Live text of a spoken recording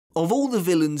Of all the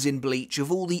villains in Bleach,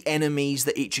 of all the enemies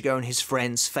that Ichigo and his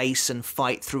friends face and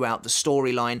fight throughout the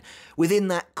storyline, within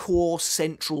that core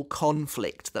central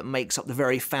conflict that makes up the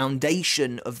very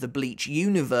foundation of the Bleach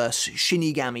universe,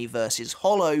 Shinigami versus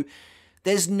Hollow,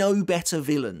 there's no better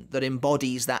villain that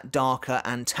embodies that darker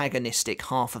antagonistic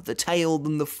half of the tale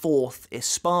than the fourth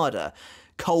Espada.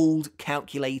 Cold,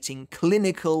 calculating,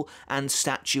 clinical, and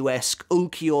statuesque,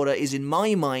 Ulquiorra is in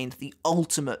my mind the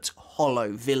ultimate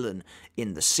Hollow villain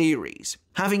in the series.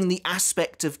 Having the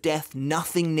aspect of death,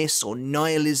 nothingness or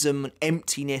nihilism,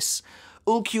 emptiness,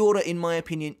 Ulquiorra, in my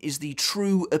opinion, is the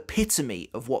true epitome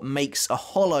of what makes a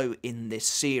Hollow in this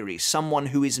series. Someone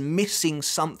who is missing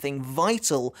something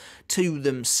vital to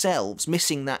themselves,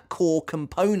 missing that core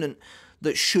component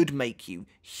that should make you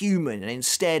human, and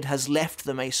instead has left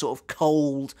them a sort of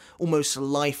cold, almost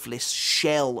lifeless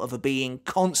shell of a being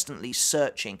constantly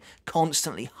searching,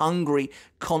 constantly hungry,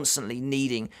 constantly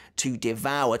needing to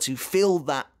devour, to fill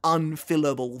that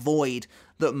unfillable void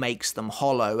that makes them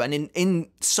hollow. And in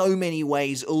so many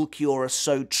ways, Ulquiorra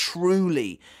so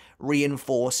truly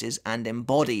reinforces and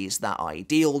embodies that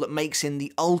ideal that makes him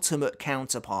the ultimate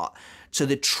counterpart to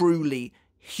the truly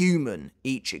human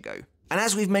Ichigo. And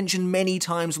as we've mentioned many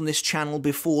times on this channel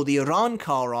before, the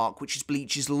Arrancar arc, which is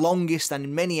Bleach's longest and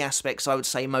in many aspects I would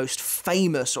say most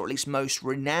famous or at least most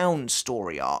renowned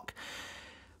story arc,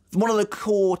 one of the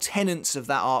core tenets of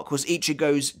that arc was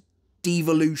Ichigo's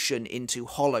devolution into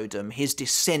Hollowdom, his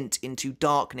descent into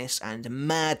darkness and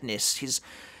madness, his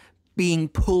being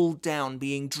pulled down,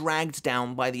 being dragged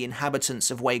down by the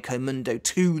inhabitants of Hueco Mundo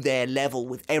to their level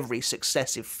with every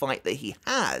successive fight that he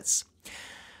has.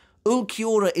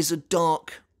 Ulquiorra is a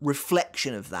dark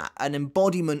reflection of that, an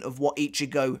embodiment of what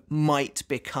Ichigo might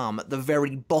become at the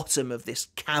very bottom of this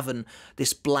cavern,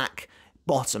 this black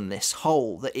bottomless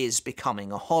hole that is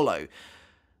becoming a Hollow.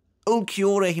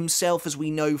 Ulquiorra himself, as we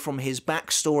know from his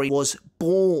backstory, was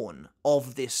born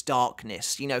of this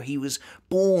darkness. You know, he was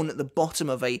born at the bottom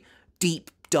of a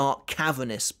deep, dark,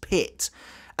 cavernous pit.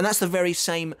 And that's the very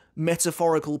same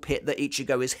metaphorical pit that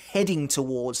Ichigo is heading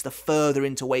towards the further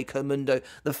into Hueco Mundo,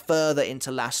 the further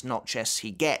into Las Noches he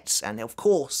gets. And of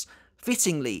course,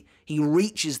 fittingly, he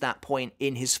reaches that point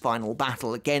in his final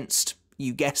battle against,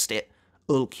 you guessed it,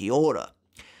 Ulquiorra.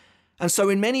 And so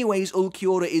in many ways,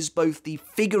 Ulquiorra is both the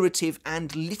figurative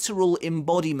and literal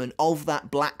embodiment of that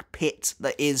black pit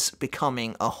that is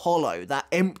becoming a Hollow, that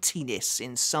emptiness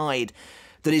inside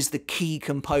that is the key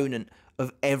component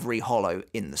of every Hollow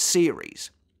in the series.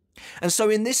 And so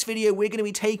in this video, we're going to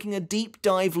be taking a deep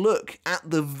dive look at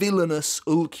the villainous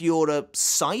Ulquiorra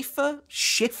Cifer?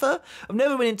 Schiffer? I've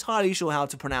never been entirely sure how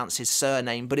to pronounce his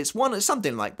surname, but it's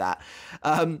something like that,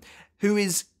 who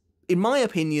is, in my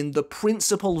opinion, the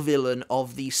principal villain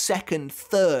of the second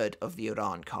third of the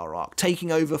Arrancar arc,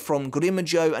 taking over from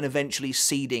Grimajo and eventually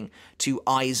ceding to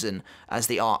Aizen as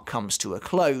the arc comes to a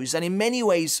close. And in many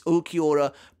ways,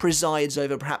 Ulquiorra presides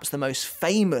over perhaps the most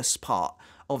famous part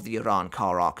of the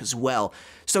Arrancar arc as well.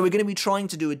 So we're going to be trying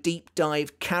to do a deep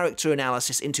dive character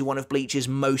analysis into one of Bleach's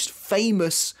most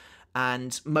famous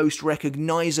and most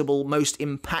recognizable, most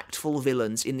impactful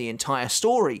villains in the entire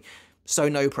story. So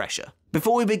no pressure.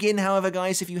 Before we begin, however,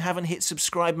 guys, if you haven't hit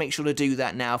subscribe, make sure to do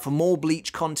that now for more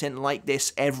Bleach content like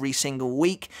this every single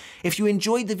week. If you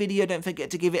enjoyed the video, don't forget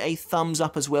to give it a thumbs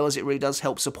up as well, as it really does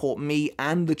help support me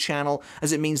and the channel,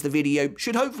 as it means the video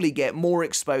should hopefully get more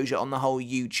exposure on the whole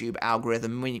YouTube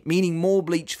algorithm, meaning more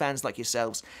Bleach fans like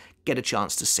yourselves get a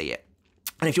chance to see it.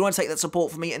 And if you want to take that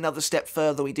support for me another step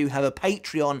further, we do have a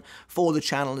Patreon for the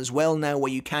channel as well now,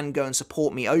 where you can go and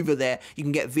support me over there. You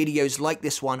can get videos like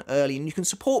this one early, and you can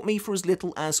support me for as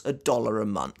little as $1 a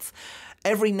month.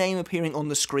 Every name appearing on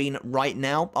the screen right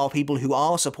now are people who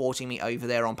are supporting me over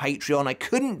there on Patreon. I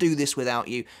couldn't do this without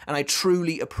you, and I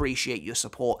truly appreciate your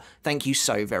support. Thank you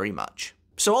so very much.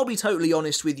 So I'll be totally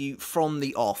honest with you from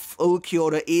the off.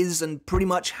 Ulquiorra is, and pretty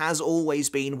much has always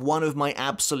been, one of my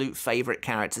absolute favourite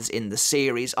characters in the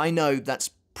series. I know that's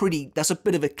a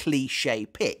bit of a cliche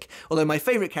pick, although my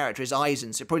favourite character is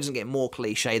Aizen, so it probably doesn't get more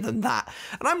cliche than that,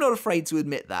 and I'm not afraid to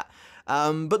admit that.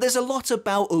 But there's a lot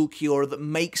about Ulquiorra that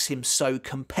makes him so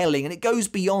compelling, and it goes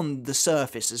beyond the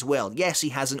surface as well. Yes, he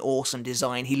has an awesome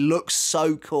design, he looks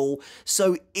so cool,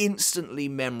 so instantly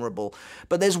memorable,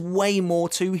 but there's way more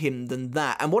to him than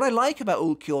that. And what I like about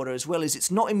Ulquiorra as well is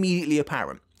it's not immediately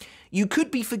apparent. You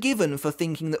could be forgiven for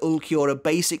thinking that Ulquiorra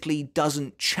basically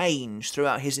doesn't change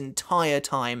throughout his entire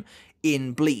time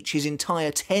in Bleach, his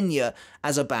entire tenure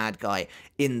as a bad guy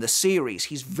in the series.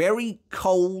 He's very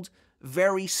cold,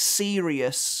 very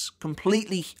serious,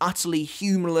 completely, utterly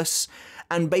humorless,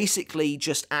 and basically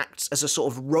just acts as a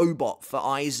sort of robot for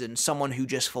Aizen, someone who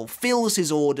just fulfills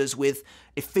his orders with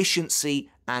efficiency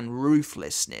and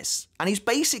ruthlessness. And he's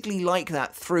basically like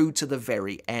that through to the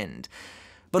very end.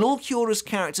 But Ulquiorra's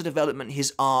character development,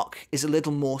 his arc, is a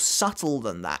little more subtle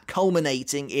than that,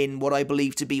 culminating in what I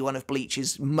believe to be one of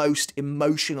Bleach's most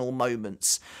emotional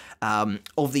moments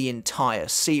of the entire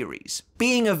series.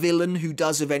 Being a villain who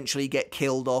does eventually get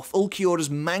killed off, Ulquiorra's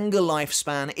manga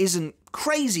lifespan isn't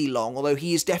crazy long, although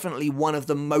he is definitely one of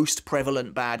the most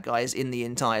prevalent bad guys in the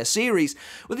entire series,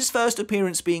 with his first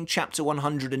appearance being chapter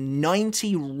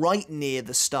 190, right near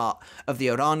the start of the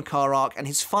Orankar arc, and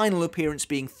his final appearance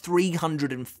being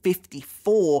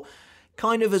 354,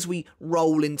 kind of as we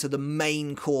roll into the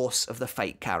main course of the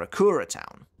Fate Karakura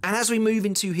town. And as we move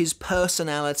into his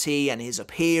personality and his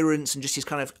appearance and just his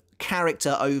kind of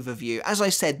character overview, as I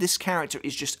said, this character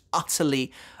is just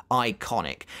utterly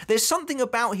iconic. There's something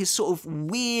about his sort of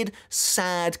weird,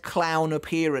 sad clown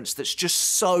appearance that's just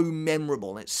so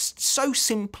memorable. It's so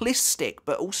simplistic,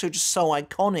 but also just so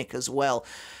iconic as well.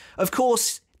 Of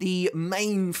course, the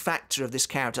main factor of this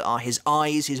character are his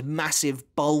eyes, his massive,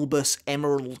 bulbous,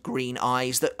 emerald green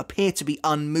eyes that appear to be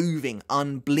unmoving,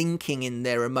 unblinking in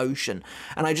their emotion.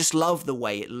 And I just love the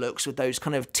way it looks with those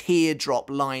kind of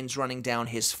teardrop lines running down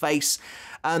his face.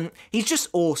 He's just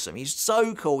awesome. He's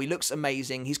so cool. He looks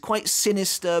amazing. He's quite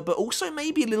sinister, but also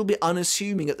maybe a little bit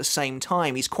unassuming at the same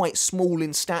time. He's quite small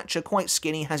in stature, quite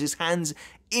skinny, has his hands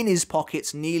in his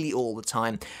pockets nearly all the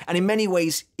time, and in many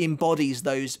ways embodies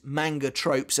those manga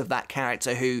tropes of that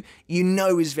character who you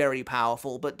know is very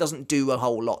powerful but doesn't do a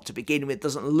whole lot to begin with,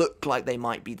 doesn't look like they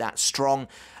might be that strong,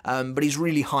 but he's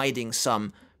really hiding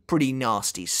some pretty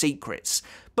nasty secrets.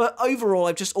 But overall,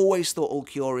 I've just always thought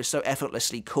Ulquiorra is so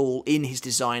effortlessly cool in his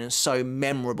design and so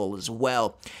memorable as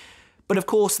well. But of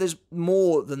course, there's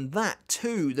more than that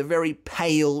too. The very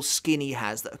pale skin he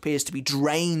has that appears to be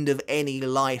drained of any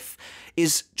life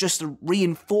is just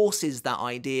reinforces that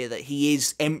idea that he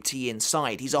is empty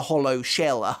inside. He's a hollow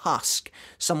shell, a husk,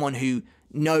 someone who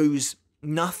knows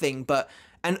nothing. But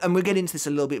and we'll get into this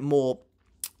a little bit more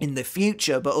in the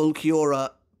future, but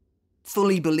Ulquiorra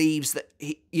fully believes that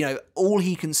all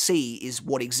he can see is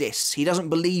what exists. He doesn't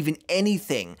believe in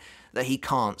anything that he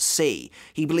can't see.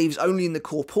 He believes only in the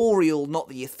corporeal, not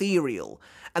the ethereal.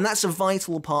 And that's a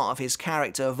vital part of his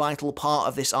character, a vital part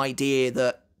of this idea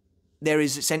that there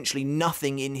is essentially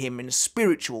nothing in him in a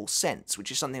spiritual sense,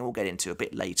 which is something we'll get into a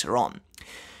bit later on.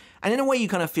 And in a way you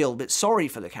kind of feel a bit sorry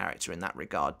for the character in that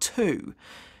regard too.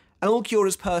 And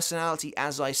Ulquiorra's personality,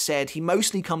 as I said, he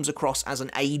mostly comes across as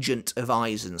an agent of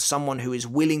Aizen, someone who is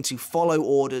willing to follow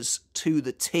orders to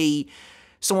the T,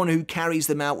 someone who carries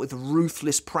them out with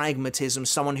ruthless pragmatism,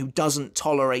 someone who doesn't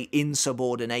tolerate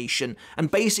insubordination,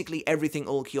 and basically everything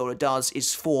Ulquiorra does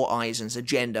is for Aizen's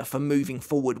agenda, for moving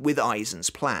forward with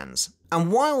Aizen's plans.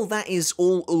 And while that is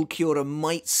all Ulquiorra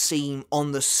might seem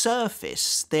on the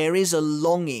surface, there is a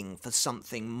longing for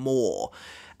something more.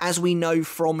 As we know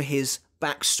from his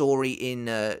backstory in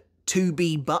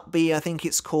TYBW, I think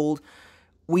it's called,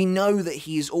 we know that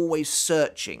he is always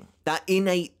searching, that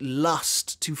innate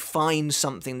lust to find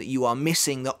something that you are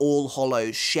missing that all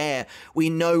hollows share. We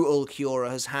know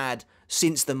Ulquiorra has had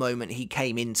since the moment he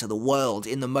came into the world,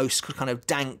 in the most kind of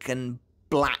dank and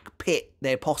black pit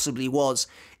there possibly was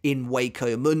in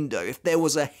Hueco Mundo. If there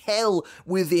was a hell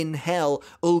within hell,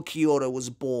 Ulquiorra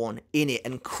was born in it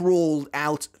and crawled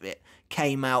out of it,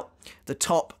 came out the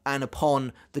top and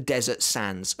upon the desert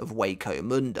sands of Hueco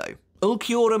Mundo.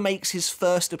 Ulquiorra makes his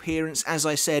first appearance, as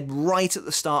I said, right at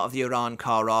the start of the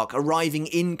Orankar arc, arriving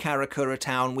in Karakura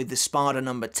town with the Spada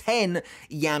number 10,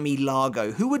 Yami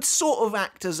Largo, who would sort of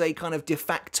act as a kind of de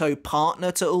facto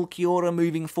partner to Ulquiorra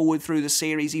moving forward through the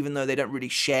series, even though they don't really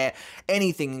share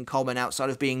anything in common outside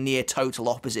of being near total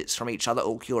opposites from each other,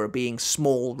 Ulquiorra being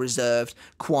small, reserved,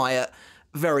 quiet,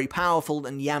 very powerful,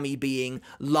 and Yami being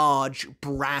large,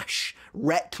 brash,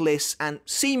 reckless, and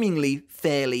seemingly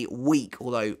fairly weak,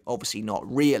 although obviously not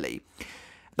really.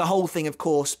 The whole thing, of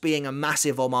course, being a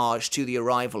massive homage to the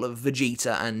arrival of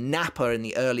Vegeta and Nappa in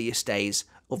the earliest days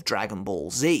of Dragon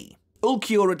Ball Z.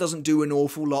 Ulquiorra doesn't do an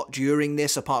awful lot during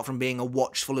this, apart from being a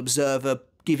watchful observer,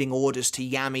 giving orders to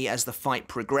Yami as the fight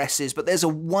progresses, but there's a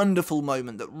wonderful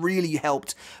moment that really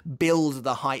helped build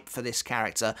the hype for this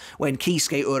character when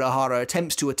Kisuke Urahara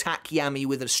attempts to attack Yami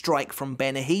with a strike from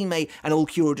Benihime, and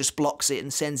Ulquiorra just blocks it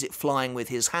and sends it flying with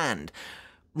his hand,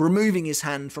 removing his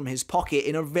hand from his pocket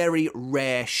in a very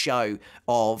rare show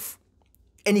of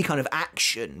any kind of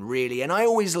action, really, and I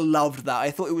always loved that. I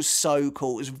thought it was so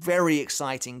cool. It was very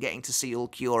exciting getting to see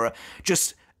Ulquiorra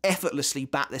just effortlessly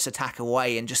bat this attack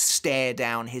away and just stare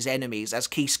down his enemies as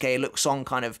Kisuke looks on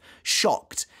kind of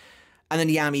shocked. And then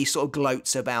Yami sort of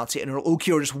gloats about it, and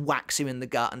Ulquiorra just whacks him in the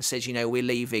gut and says, we're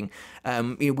leaving.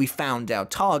 We found our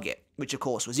target, which of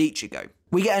course was Ichigo.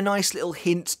 We get a nice little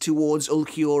hint towards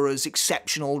Ulquiorra's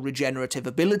exceptional regenerative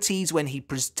abilities when he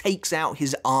takes out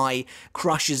his eye,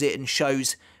 crushes it, and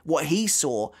shows what he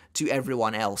saw to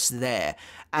everyone else there.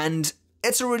 And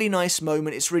it's a really nice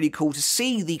moment. It's really cool to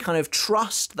see the kind of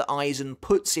trust that Aizen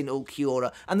puts in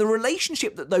Ulquiorra, and the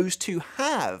relationship that those two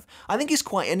have, I think, is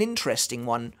quite an interesting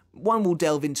one. One we'll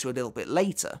delve into a little bit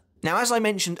later. Now, as I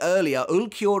mentioned earlier,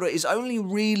 Ulquiorra is only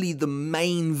really the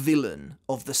main villain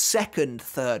of the second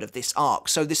third of this arc.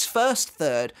 So this first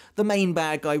third, the main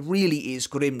bad guy really is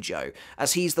Grimmjow,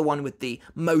 as he's the one with the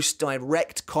most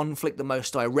direct conflict, the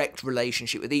most direct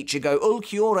relationship with Ichigo.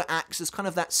 Ulquiorra acts as kind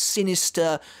of that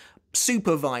sinister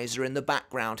supervisor in the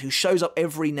background who shows up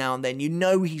every now and then.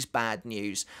 He's bad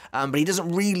news, but he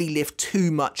doesn't really lift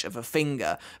too much of a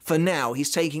finger. For now,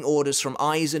 he's taking orders from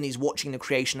Aizen, he's watching the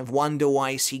creation of Wonder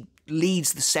Weiss, he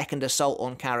leads the second assault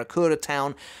on Karakura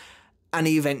town, and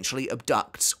he eventually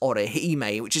abducts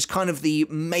Orihime, which is kind of the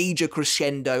major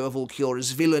crescendo of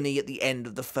Ulquiorra's villainy at the end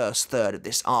of the first third of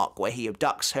this arc, where he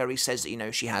abducts her. He says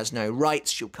that, she has no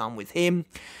rights, she'll come with him.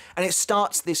 And it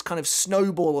starts this kind of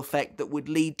snowball effect that would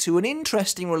lead to an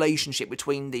interesting relationship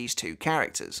between these two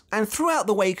characters. And throughout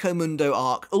the Wako Mundo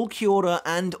arc, Ulquiorra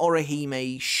and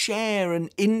Orihime share an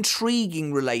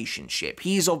intriguing relationship.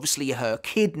 He is obviously her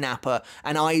kidnapper,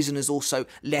 and Aizen has also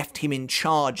left him in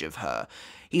charge of her.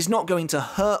 He's not going to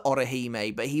hurt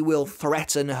Orihime, but he will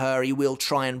threaten her, he will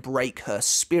try and break her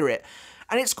spirit.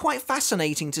 And it's quite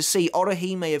fascinating to see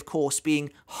Orihime, of course,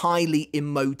 being highly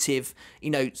emotive,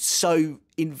 so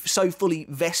fully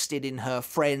vested in her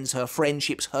friends, her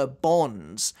friendships, her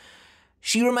bonds.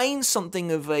 She remains something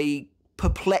of a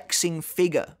perplexing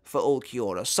figure for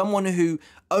Ulquiorra, someone who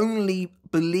only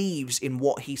believes in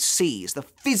what he sees. The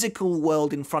physical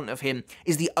world in front of him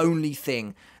is the only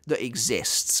thing that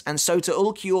exists. And so to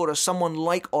Ulquiorra, someone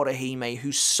like Orihime,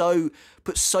 who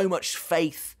puts so much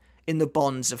faith in the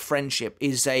bonds of friendship,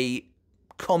 is a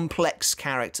complex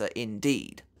character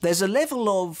indeed. There's a level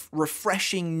of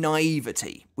refreshing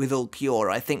naivety with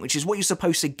Ulquiorra, I think, which is what you're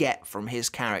supposed to get from his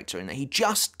character, in that he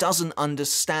just doesn't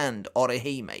understand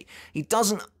Orihime.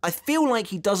 I feel like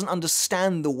he doesn't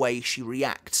understand the way she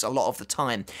reacts a lot of the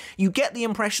time. You get the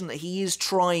impression that he is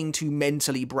trying to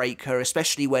mentally break her,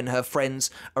 especially when her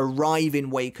friends arrive in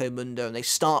Wako Mundo and they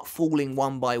start falling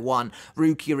one by one.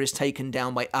 Rukia is taken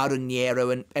down by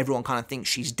Aruñero and everyone kind of thinks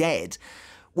she's dead.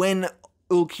 When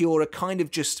Ulquiorra kind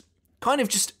of just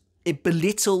it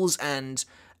belittles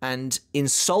and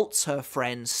insults her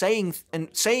friends, saying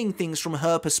things from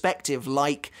her perspective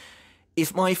like,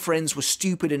 if my friends were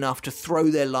stupid enough to throw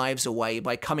their lives away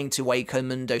by coming to Wako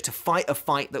Mundo to fight a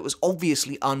fight that was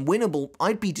obviously unwinnable,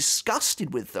 I'd be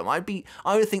disgusted with them. I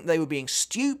would think they were being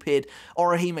stupid.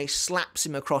 Orihime slaps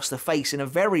him across the face in a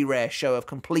very rare show of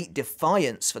complete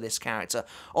defiance for this character.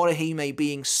 Orihime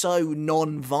being so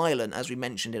non-violent, as we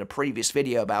mentioned in a previous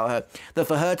video about her, that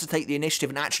for her to take the initiative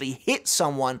and actually hit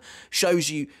someone shows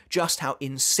you just how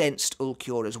incensed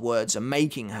Ulquiorra's words are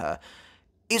making her.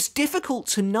 It's difficult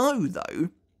to know, though,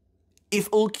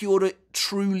 if Ulquiorra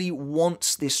truly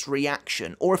wants this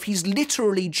reaction, or if he's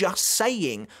literally just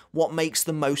saying what makes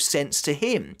the most sense to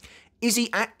him. Is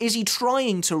he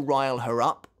trying to rile her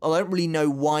up? I don't really know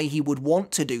why he would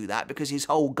want to do that, because his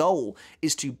whole goal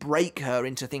is to break her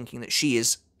into thinking that she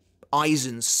is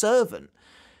Aizen's servant.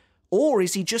 Or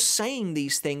is he just saying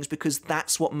these things because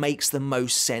that's what makes the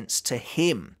most sense to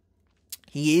him?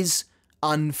 He is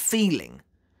unfeeling.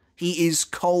 He is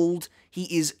cold, he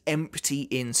is empty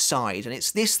inside, and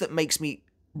it's this that makes me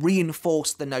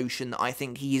reinforce the notion that I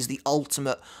think he is the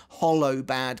ultimate hollow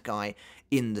bad guy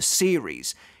in the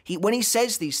series. When he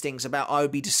says these things about, I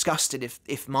would be disgusted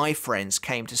if my friends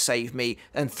came to save me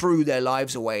and threw their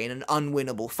lives away in an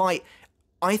unwinnable fight,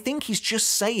 I think he's just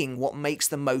saying what makes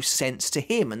the most sense to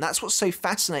him, and that's what's so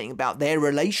fascinating about their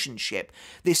relationship,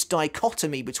 this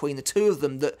dichotomy between the two of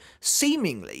them that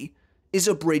seemingly is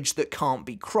a bridge that can't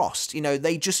be crossed.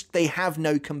 They have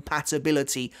no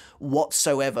compatibility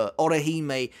whatsoever.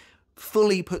 Orihime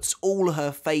fully puts all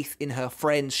her faith in her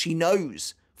friends. She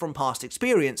knows from past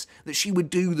experience that she would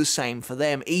do the same for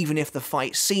them, even if the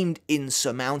fight seemed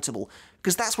insurmountable.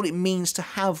 Because that's what it means to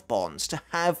have bonds, to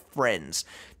have friends,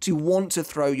 to want to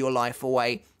throw your life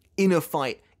away in a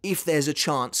fight if there's a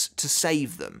chance to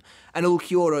save them. And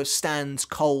Ulquiorra stands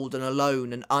cold and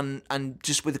alone and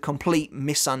just with a complete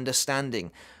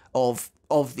misunderstanding of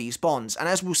these bonds. And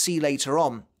as we'll see later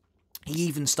on, He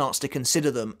even starts to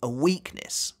consider them a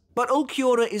weakness. But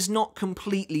Ulquiorra is not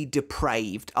completely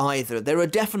depraved either. There are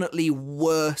definitely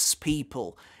worse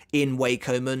people in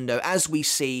Hueco Mundo, as we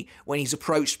see when he's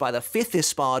approached by the fifth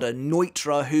Espada,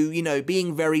 Neutra, who, you know,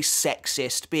 being very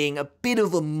sexist, being a bit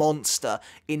of a monster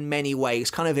in many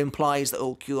ways, kind of implies that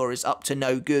Ulquiorra is up to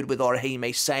no good, with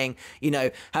Orihime saying, you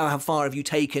know, how far have you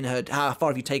taken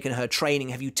her, training,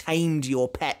 have you tamed your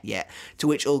pet yet? To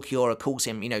which Ulquiorra calls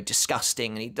him, you know,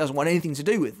 disgusting, and he doesn't want anything to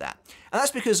do with that. And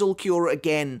that's because Ulquiorra,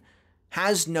 again,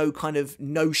 has no kind of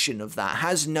notion of that,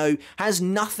 has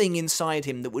nothing inside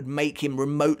him that would make him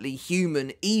remotely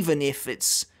human, even if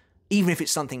it's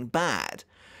something bad.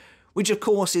 Which of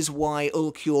course is why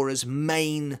Ulquiorra's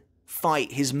main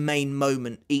fight, his main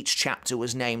moment, each chapter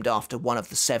was named after one of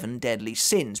the 7 deadly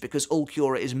sins, because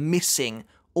Ulquiorra is missing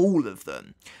all of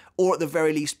them, or at the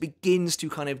very least begins to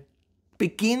kind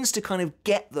of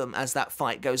get them as that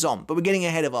fight goes on. But we're getting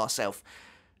ahead of ourselves.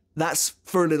 That's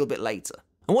for a little bit later.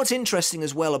 And what's interesting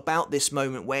as well about this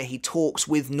moment where he talks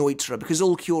with Neutra, because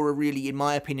Ulquiorra really, in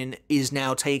my opinion, is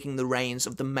now taking the reins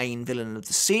of the main villain of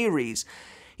the series,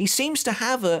 he seems to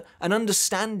have an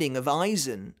understanding of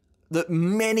Aizen that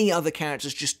many other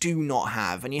characters just do not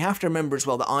have. And you have to remember as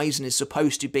well that Aizen is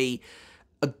supposed to be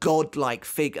a godlike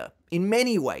figure in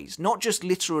many ways, not just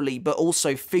literally, but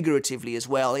also figuratively as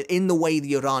well. In the way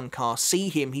the Urankar see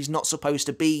him, he's not supposed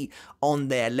to be on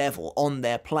their level, on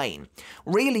their plane.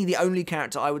 Really, the only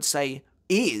character I would say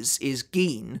is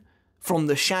Gin from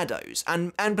the Shadows,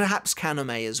 and perhaps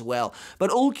Kaname as well.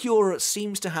 But Ulquiorra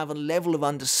seems to have a level of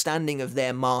understanding of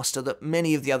their master that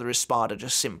many of the other Espada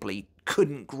just simply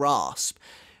couldn't grasp.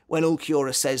 When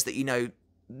Ulquiorra says that, you know,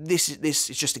 this is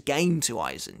just a game to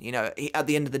Aizen. You know, at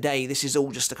the end of the day, this is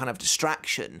all just a kind of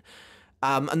distraction.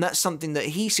 And that's something that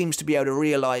he seems to be able to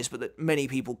realise, but that many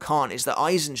people can't, is that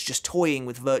Aizen's just toying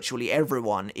with virtually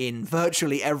everyone in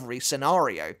virtually every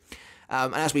scenario.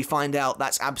 And as we find out,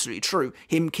 that's absolutely true.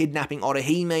 Him kidnapping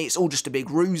Orihime, it's all just a big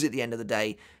ruse at the end of the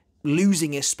day.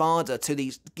 Losing Espada to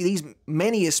these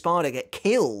many Espada get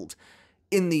killed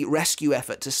in the rescue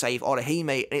effort to save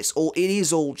Orihime, and it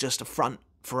is all just a front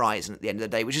for Aizen at the end of the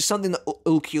day, which is something that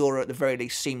Ulquiorra at the very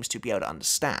least seems to be able to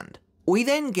understand. We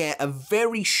then get a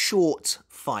very short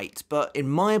fight, but in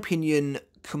my opinion,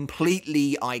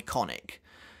 completely iconic,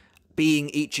 being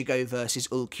Ichigo versus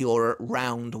Ulquiorra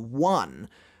round 1,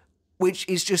 which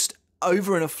is just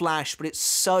over in a flash, but it's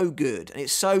so good. And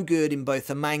it's so good in both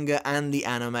the manga and the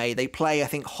anime. They play, I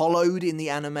think, hollowed in the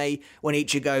anime when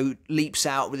Ichigo leaps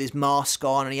out with his mask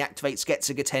on and he activates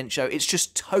Getsuga Tensho. It's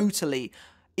just totally...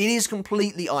 It is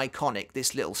completely iconic,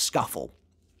 this little scuffle.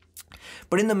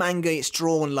 But in the manga, it's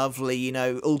drawn lovely, you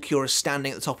know, Ulquiorra is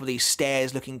standing at the top of these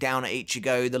stairs looking down at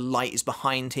Ichigo, the light is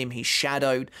behind him, he's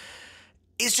shadowed.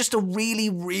 It's just a really,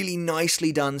 really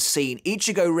nicely done scene.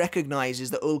 Ichigo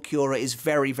recognises that Ulquiorra is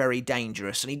very, very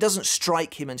dangerous, and he doesn't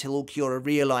strike him until Ulquiorra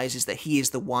realises that he is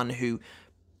the one who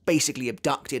basically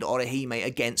abducted Orihime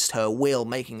against her will,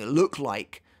 making it look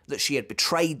like that she had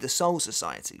betrayed the Soul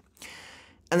Society.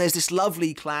 And there's this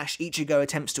lovely clash. Ichigo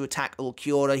attempts to attack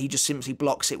Ulquiorra, he just simply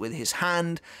blocks it with his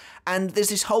hand. And there's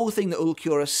this whole thing that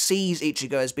Ulquiorra sees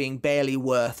Ichigo as being barely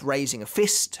worth raising a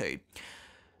fist to.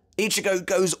 Ichigo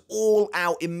goes all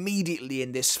out immediately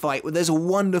in this fight, where there's a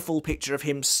wonderful picture of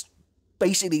him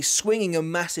basically swinging a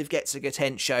massive Getsuga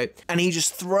Tensho, and he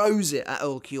just throws it at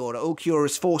Ulquiorra. Ulquiorra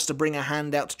is forced to bring a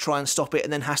hand out to try and stop it,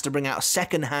 and then has to bring out a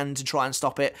second hand to try and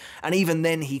stop it, and even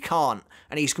then he can't,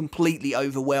 and he's completely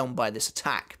overwhelmed by this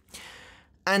attack.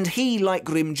 And he, like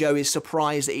Grimmjow, is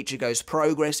surprised at Ichigo's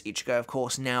progress. Ichigo, of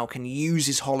course, now can use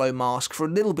his hollow mask for a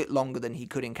little bit longer than he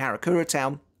could in Karakura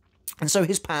Town, and so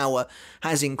his power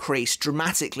has increased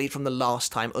dramatically from the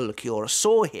last time Ulquiorra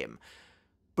saw him.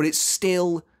 But it's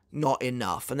still not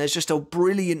enough, and there's just a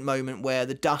brilliant moment where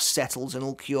the dust settles and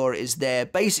Ulquiorra is there,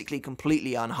 basically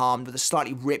completely unharmed, with a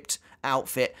slightly ripped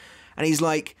outfit, and he's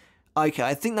like, okay,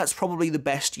 I think that's probably the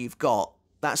best you've got.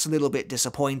 That's a little bit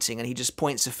disappointing, and he just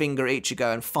points a finger at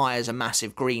Ichigo and fires a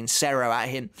massive green Cero at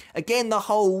him. Again, the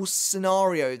whole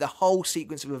scenario, the whole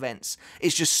sequence of events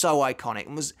is just so iconic,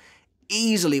 and was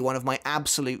easily one of my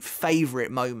absolute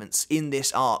favourite moments in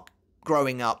this arc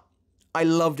growing up. I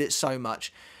loved it so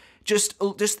much. Just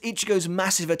Ichigo's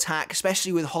massive attack,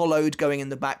 especially with Hollowed going in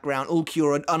the background,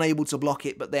 Ulquiorra unable to block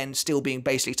it, but then still being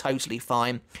basically totally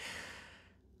fine.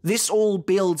 This all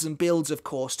builds and builds, of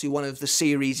course, to one of the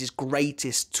series'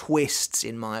 greatest twists,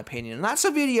 in my opinion. And that's a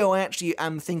video I actually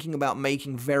am thinking about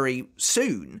making very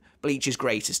soon, Bleach's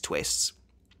greatest twists.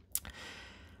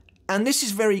 And this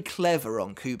is very clever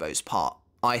on Kubo's part,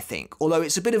 I think, although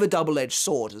it's a bit of a double-edged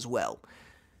sword as well.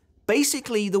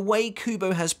 Basically, the way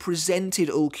Kubo has presented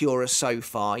Ulquiorra so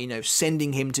far, you know,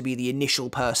 sending him to be the initial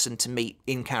person to meet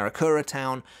in Karakura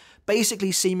town,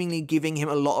 basically seemingly giving him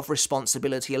a lot of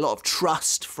responsibility, a lot of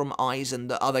trust from Aizen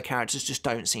that other characters just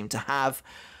don't seem to have,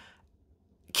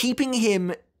 keeping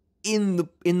him in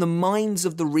the minds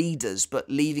of the readers, but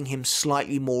leaving him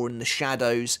slightly more in the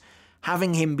shadows,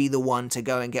 having him be the one to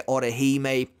go and get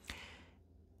Orihime.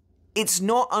 It's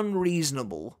not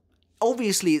unreasonable.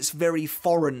 Obviously, it's very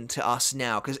foreign to us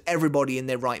now, because everybody in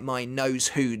their right mind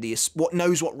knows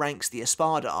what ranks the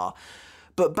Espada are.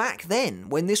 But back then,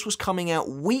 when this was coming out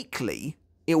weekly,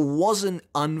 it wasn't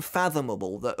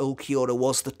unfathomable that Ulquiorra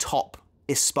was the top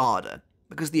Espada,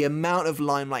 because the amount of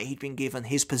limelight he'd been given,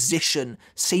 his position,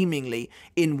 seemingly,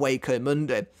 in Hueco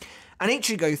Mundo. And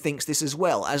Ichigo thinks this as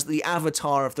well, as the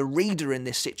avatar of the reader in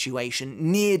this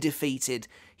situation, near defeated.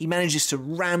 He manages to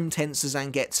ram Tensa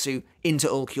Zangetsu into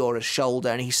Ulquiorra's shoulder,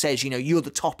 and he says, you know, you're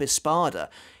the top Espada.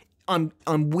 I'm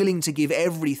willing to give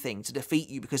everything to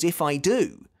defeat you, because if I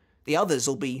do, the others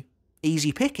will be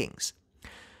easy pickings.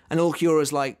 And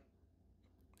Ulquiorra's like,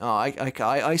 oh,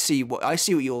 I see what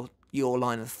your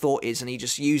line of thought is, and he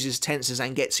just uses Tensa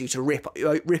Zangetsu to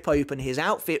rip open his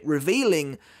outfit,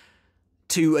 revealing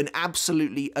to an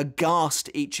absolutely aghast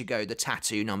Ichigo the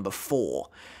tattoo number 4.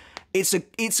 It's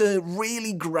a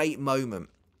really great moment.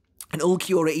 And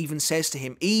Ulquiorra even says to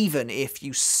him, even if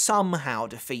you somehow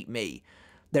defeat me,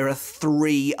 there are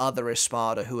 3 other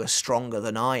Espada who are stronger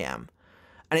than I am.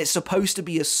 And it's supposed to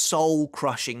be a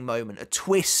soul-crushing moment, a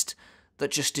twist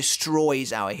that just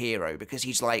destroys our hero, because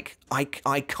he's like, I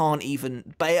can't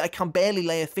barely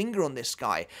lay a finger on this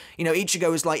guy. You know,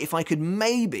 Ichigo is like, if I could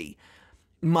maybe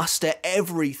muster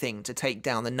everything to take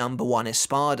down the number 1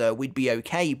 Espada, we'd be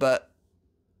okay, but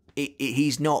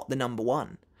he's not the number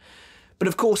 1. But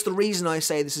of course, the reason I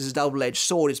say this is a double-edged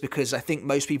sword is because I think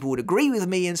most people would agree with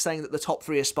me in saying that the top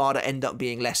 3 Espada end up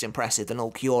being less impressive than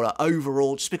Ulquiorra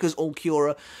overall, just because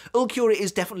Ulquiorra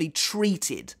is definitely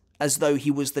treated as though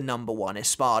he was the number 1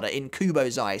 Espada. In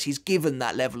Kubo's eyes, he's given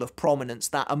that level of prominence,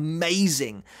 that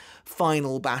amazing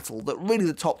final battle that really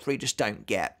the top 3 just don't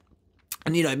get.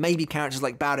 And, you know, maybe characters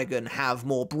like Baragon have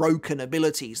more broken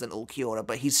abilities than Ulquiorra,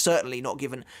 but he's certainly not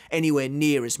given anywhere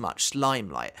near as much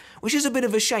limelight, which is a bit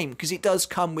of a shame, because it does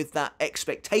come with that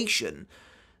expectation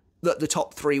that the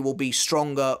top 3 will be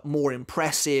stronger, more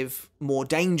impressive, more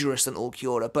dangerous than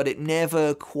Ulquiorra, but it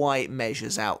never quite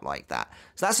measures out like that.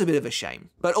 So that's a bit of a shame.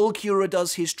 But Ulquiorra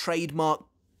does his trademark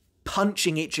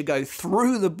punching Ichigo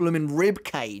through the bloomin' rib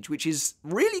cage, which is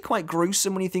really quite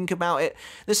gruesome when you think about it.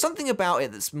 There's something about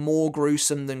it that's more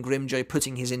gruesome than Grimjo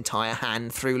putting his entire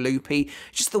hand through Luffy.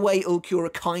 Just the way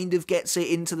Ulquiorra kind of gets it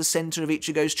into the center of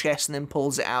Ichigo's chest and then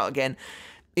pulls it out again.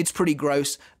 It's pretty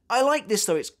gross. I like this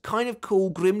though, it's kind of cool.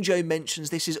 Grimjo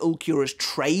mentions this is Ulquiorra's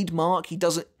trademark.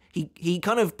 He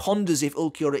kind of ponders if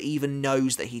Ulquiorra even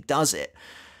knows that he does it.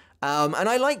 And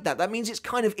I like that. That means it's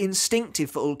kind of instinctive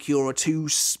for Ulquiorra to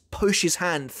push his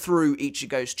hand through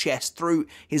Ichigo's chest, through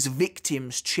his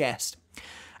victim's chest.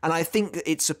 And I think that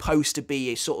it's supposed to be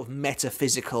a sort of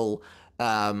metaphysical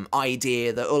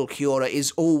idea that Ulquiorra is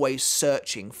always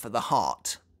searching for the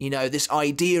heart. You know, this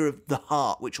idea of the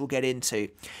heart, which we'll get into.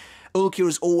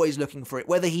 Ulquiorra's always looking for it,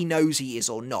 whether he knows he is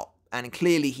or not. And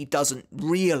clearly he doesn't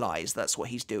realise that's what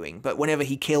he's doing. But whenever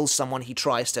he kills someone, he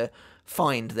tries to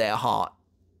find their heart.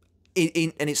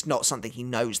 And it's not something he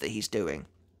knows that he's doing.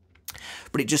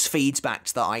 But it just feeds back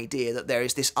to the idea that there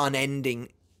is this unending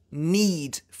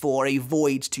need for a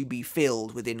void to be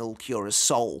filled within Ulquiorra's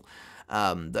soul.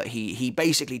 That he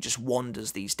basically just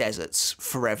wanders these deserts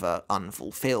forever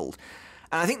unfulfilled.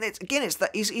 And I think that, again,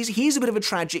 he's a bit of a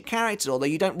tragic character, although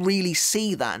you don't really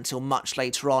see that until much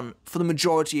later on. For the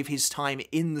majority of his time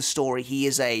in the story, he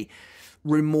is a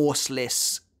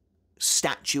remorseless,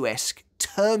 statuesque,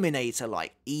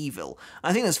 Terminator-like evil.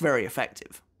 I think that's very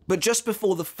effective. But just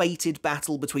before the fated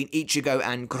battle between Ichigo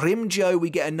and Grimjo,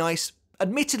 we get a nice,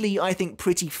 admittedly, I think,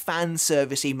 pretty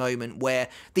fan-servicey moment where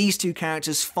these two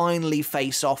characters finally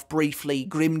face off briefly.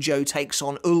 Grimjo takes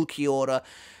on Ulquiorra,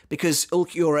 because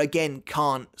Ulquiorra, again,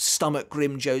 can't stomach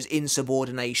Grimjo's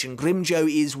insubordination. Grimjo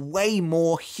is way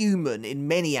more human in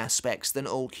many aspects than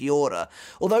Ulquiorra,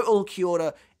 although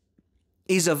Ulquiorra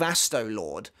is a Vasto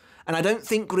Lord. And I don't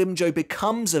think Grimjo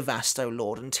becomes a Vasto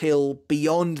Lord until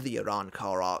beyond the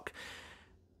Arrancar arc.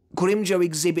 Grimjo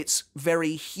exhibits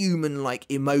very human-like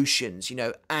emotions, you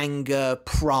know, anger,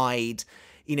 pride.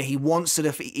 You know, he wants to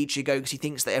defeat Ichigo because he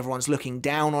thinks that everyone's looking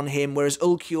down on him, whereas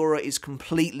Ulquiorra is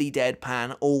completely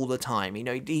deadpan all the time. You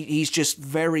know, he's just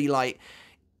very, like,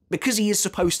 because he is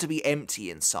supposed to be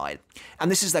empty inside. And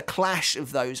this is the clash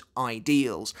of those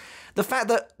ideals. The fact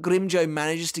that Grimmjow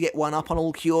manages to get one up on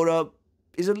Ulquiorra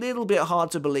is a little bit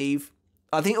hard to believe.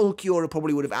 I think Ulquiorra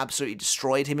probably would have absolutely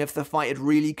destroyed him if the fight had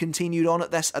really continued on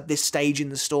at this stage in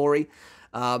the story.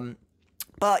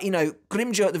 But, you know,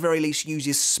 Grimmjow at the very least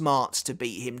uses smarts to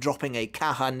beat him, dropping a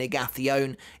Caja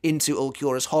Negation into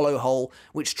Ulquiorra's hollow hole,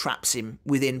 which traps him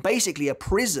within basically a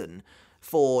prison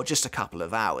for just a couple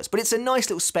of hours. But it's a nice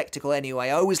little spectacle anyway.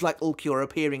 I always like Ulquiorra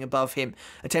appearing above him,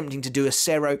 attempting to do a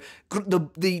Sero.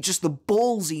 Just the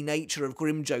ballsy nature of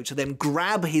Grimmjow to then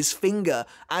grab his finger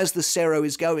as the Sero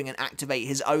is going and activate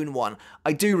his own one.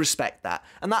 I do respect that.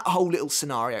 And that whole little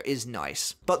scenario is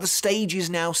nice. But the stage is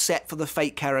now set for the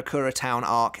Fate Karakura Town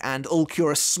arc, and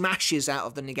Ulquiorra smashes out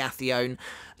of the Negation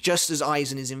just as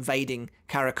Aizen is invading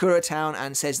Karakura Town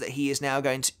and says that he is now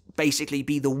going to basically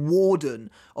be the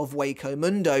warden of Hueco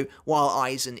Mundo while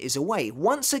Aizen is away.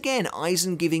 Once again,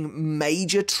 Aizen giving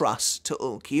major trust to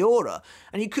Ulquiorra.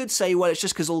 And you could say, well, it's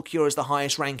just because Ulquiorra is the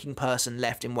highest ranking person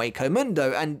left in Hueco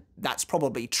Mundo, and that's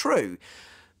probably true.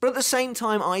 But at the same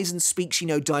time, Aizen speaks, you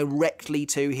know, directly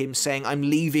to him, saying, I'm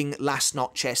leaving Las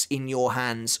Noches in your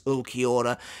hands,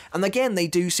 Ulquiorra. And again, they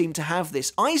do seem to have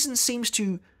this. Aizen seems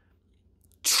to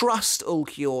trust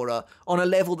Ulquiorra on a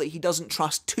level that he doesn't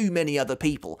trust too many other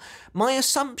people. My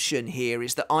assumption here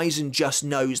is that Aizen just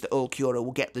knows that Ulquiorra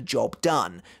will get the job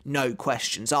done, no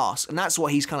questions asked, and that's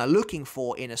what he's kind of looking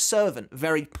for in a servant,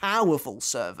 very powerful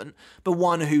servant, but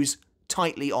one who's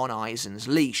tightly on Aizen's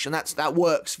leash, and that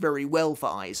works very well for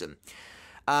Aizen.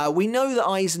 We know that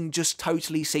Aizen just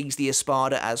totally sees the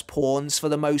Espada as pawns for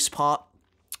the most part,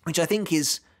 which I think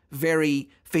is very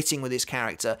fitting with his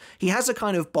character. He has a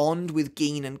kind of bond with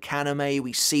Gin and Kaname.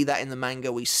 We see that in the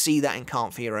manga. We see that in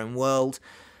Can't For Your Own World.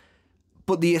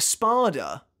 But the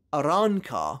Espada,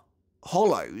 Arrancar,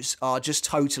 Hollows are just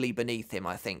totally beneath him,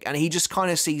 I think. And he just kind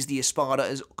of sees the Espada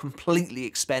as completely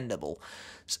expendable,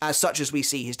 as such as we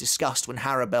see his disgust when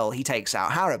he takes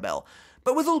out Harabel.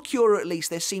 But with Ulquiorra, at least,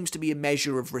 there seems to be a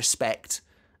measure of respect.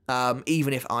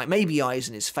 Even if maybe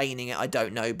Aizen is feigning it, I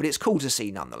don't know, but it's cool to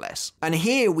see nonetheless. And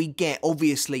here we get,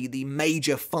 obviously, the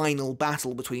major final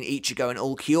battle between Ichigo and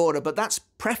Ulquiorra, but that's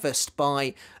prefaced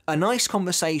by a nice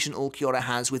conversation Ulquiorra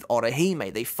has with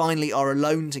Orihime. They finally are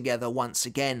alone together once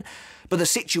again, but the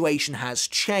situation has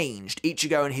changed.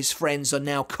 Ichigo and his friends are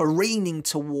now careening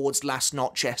towards Las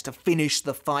Noches to finish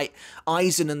the fight.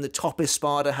 Aizen and the top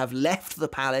Espada have left the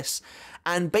palace,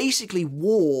 and basically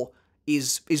war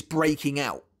is breaking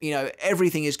out. You know,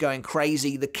 everything is going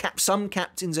crazy. Some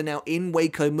captains are now in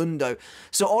Hueco Mundo.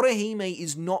 So Orihime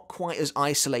is not quite as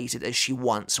isolated as she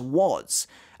once was.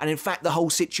 And in fact, the whole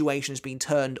situation has been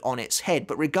turned on its head.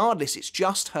 But regardless, it's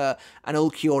just her and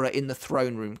Ulquiorra in the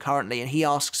throne room currently. And he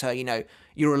asks her, you know,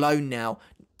 you're alone now.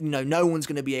 You know, no one's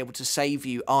going to be able to save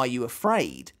you. Are you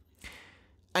afraid?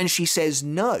 And she says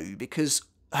no, because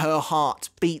her heart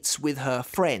beats with her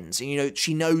friends. And, you know,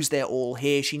 she knows they're all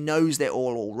here. She knows they're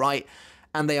all right.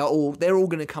 And they're all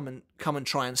going to come and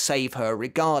try and save her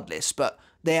regardless, but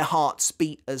their hearts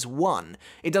beat as one.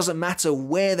 It doesn't matter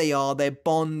where they are, their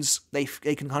bonds, they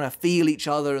can kind of feel each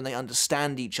other and they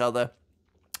understand each other.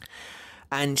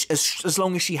 And as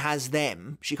long as she has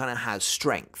them, she kind of has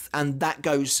strength. And that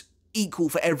goes equal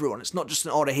for everyone. It's not just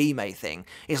an Orihime thing.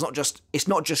 It's not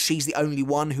just she's the only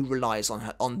one who relies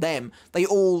on them. They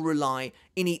all rely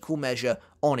in equal measure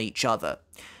on each other.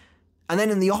 And then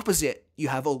in the opposite, you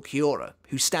have Ulquiorra,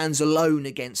 who stands alone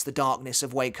against the darkness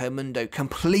of Hueco Mundo,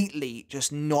 completely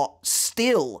just not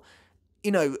still,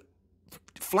 you know,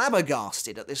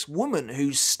 flabbergasted at this woman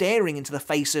who's staring into the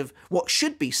face of what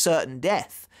should be certain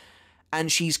death.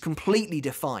 And she's completely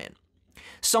defiant.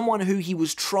 Someone who he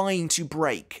was trying to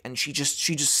break, and she just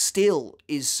still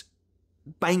is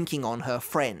banking on her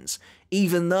friends,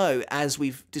 even though, as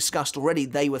we've discussed already,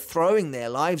 they were throwing their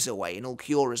lives away in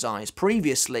Ulquiorra's eyes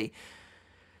previously.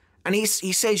 And he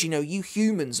says, you know, you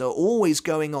humans are always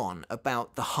going on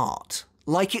about the heart,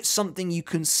 like it's something you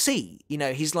can see. You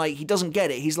know, he's like, he doesn't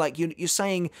get it. He's like, you're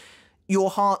saying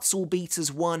your hearts all beat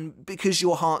as one because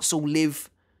your hearts all live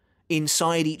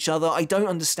inside each other. I don't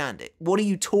understand it. What are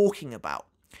you talking about?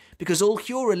 Because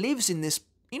Ulquiorra lives in this,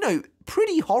 you know,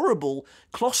 pretty horrible,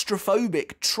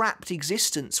 claustrophobic, trapped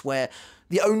existence where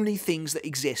the only things that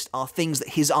exist are things that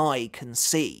his eye can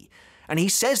see. And he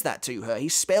says that to her. He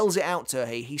spells it out to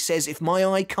her. He says, if my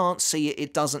eye can't see it,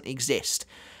 it doesn't exist.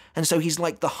 And so he's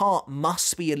like, the heart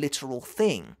must be a literal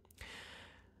thing.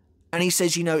 And he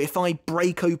says, you know, if I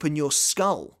break open your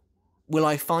skull, will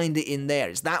I find it in there?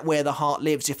 Is that where the heart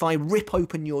lives? If I rip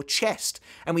open your chest,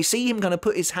 and we see him kind of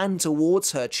put his hand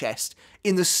towards her chest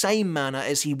in the same manner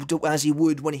as he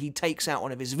would when he takes out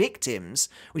one of his victims,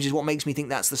 which is what makes me think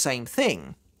that's the same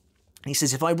thing. He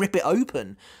says, if I rip it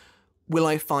open, will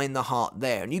I find the heart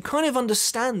there? And you kind of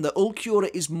understand that Ulquiorra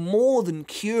is more than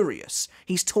curious.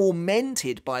 He's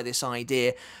tormented by this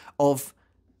idea of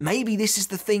maybe this is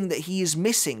the thing that he is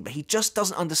missing, but he just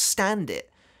doesn't understand it.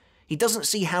 He doesn't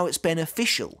see how it's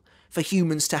beneficial for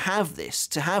humans to have this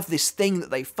thing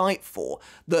that they fight for,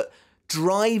 that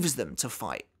drives them to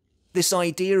fight. This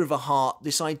idea of a heart,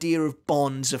 this idea of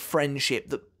bonds, of friendship,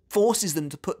 that forces them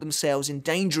to put themselves in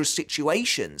dangerous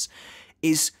situations,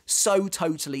 is so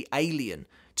totally alien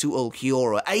to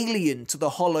Ulquiorra, alien to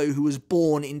the Hollow who was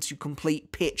born into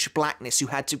complete pitch blackness, who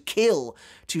had to kill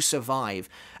to survive,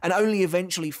 and only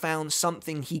eventually found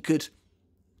something he could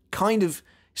kind of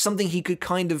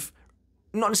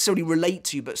not necessarily relate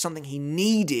to, but something he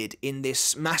needed in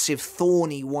this massive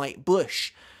thorny white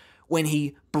bush, when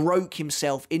he broke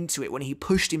himself into it, when he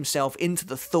pushed himself into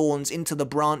the thorns, into the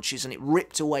branches, and it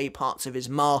ripped away parts of his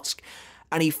mask,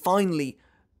 and he finally,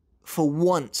 for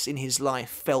once in his life,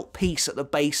 felt peace at the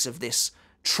base of this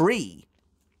tree,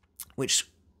 which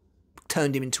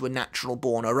turned him into a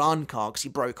natural-born Arrancar, because he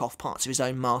broke off parts of his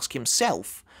own mask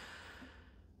himself.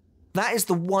 That is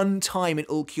the one time in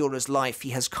Ulquiorra's life he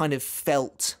has kind of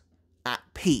felt at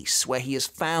peace, where he has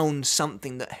found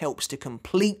something that helps to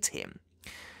complete him.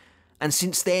 And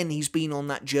since then, he's been on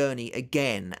that journey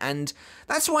again. And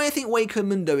that's why I think Hueco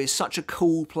Mundo is such a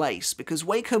cool place, because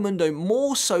Hueco Mundo,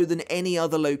 more so than any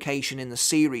other location in the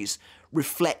series,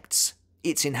 reflects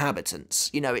its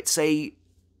inhabitants. You know, it's a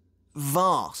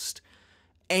vast,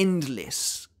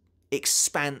 endless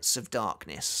expanse of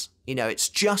darkness. You know, it's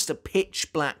just a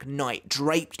pitch black night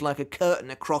draped like a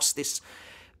curtain across this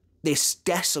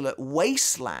desolate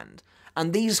wasteland.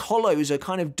 And these hollows are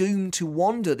kind of doomed to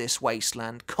wander this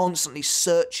wasteland, constantly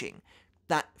searching,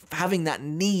 having that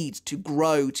need to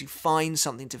grow, to find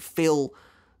something to fill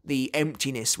the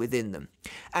emptiness within them.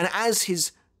 And as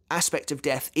his aspect of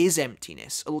death is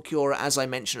emptiness, Ulquiorra, as I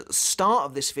mentioned at the start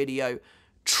of this video,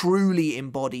 truly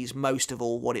embodies most of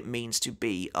all what it means to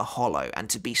be a hollow and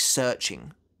to be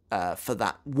searching for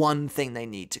that one thing they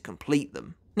need to complete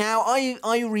them. Now,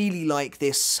 I really like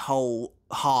this whole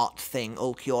heart thing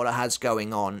Ulquiorra has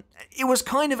going on. It was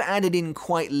kind of added in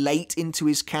quite late into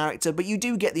his character, but you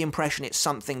do get the impression it's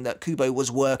something that Kubo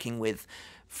was working with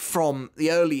from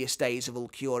the earliest days of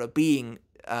Ulquiorra being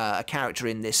a character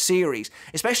in this series,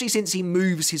 especially since he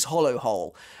moves his hollow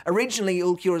hole. Originally,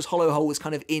 Ulquiorra's hollow hole was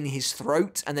kind of in his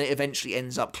throat, and then it eventually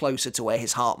ends up closer to where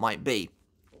his heart might be.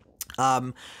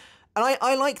 And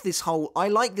I like this whole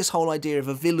idea of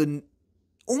a villain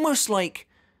almost like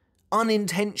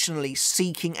unintentionally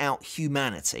seeking out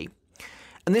humanity.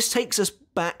 And this takes us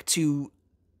back to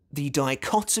the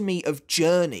dichotomy of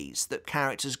journeys that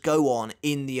characters go on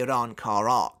in the Arrancar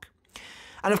arc.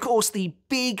 And of course, the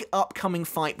big upcoming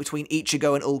fight between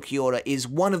Ichigo and Ulquiorra is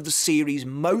one of the series'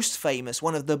 most famous,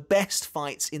 one of the best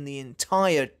fights in the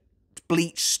entire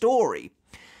Bleach story.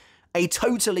 A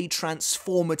totally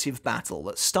transformative battle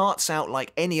that starts out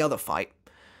like any other fight,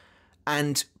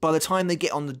 and by the time they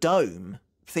get on the dome,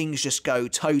 things just go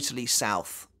totally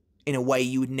south in a way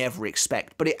you would never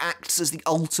expect, but it acts as the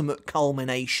ultimate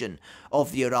culmination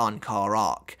of the Arrancar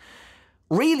arc.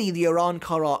 Really, the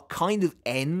Arrancar arc kind of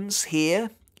ends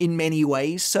here in many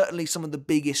ways. Certainly some of the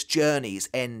biggest journeys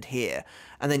end here,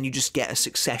 and then you just get a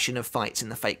succession of fights in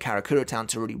the fake Karakura town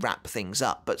to really wrap things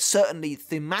up. But certainly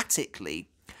thematically,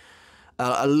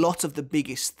 a lot of the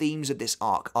biggest themes of this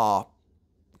arc are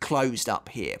closed up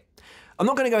here. I'm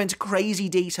not going to go into crazy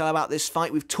detail about this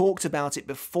fight. We've talked about it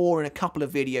before in a couple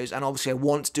of videos, and obviously I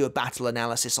want to do a battle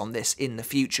analysis on this in the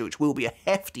future, which will be a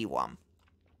hefty one.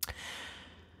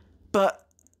 But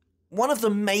one of the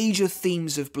major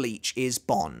themes of Bleach is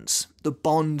bonds, the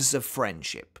bonds of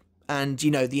friendship. And,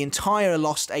 you know, the entire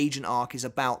Lost Agent arc is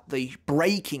about the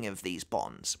breaking of these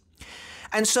bonds.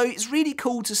 And so it's really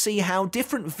cool to see how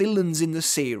different villains in the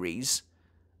series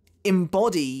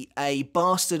embody a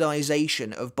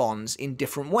bastardization of bonds in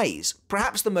different ways.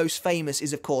 Perhaps the most famous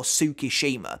is, of course,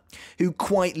 Tsukishima, who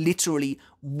quite literally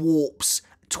warps,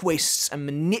 twists, and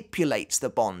manipulates the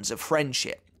bonds of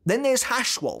friendship. Then there's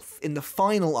Hashwolf in the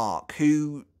final arc,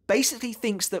 who basically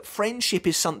thinks that friendship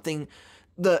is something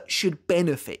that should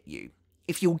benefit you.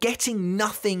 If you're getting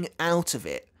nothing out of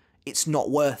it, it's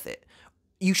not worth it.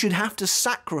 You should have to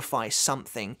sacrifice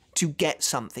something to get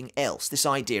something else, this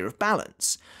idea of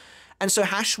balance. And so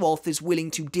Hashwolf is willing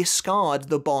to discard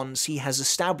the bonds he has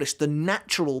established, the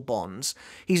natural bonds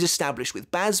he's established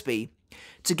with Basby,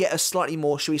 to get a slightly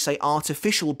more, shall we say,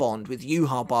 artificial bond with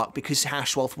Yhwach because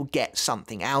Hashwolf will get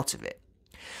something out of it.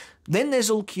 Then there's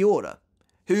Ulquiorra,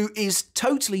 who is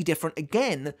totally different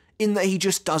again in that he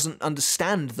just doesn't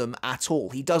understand them at all.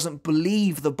 He doesn't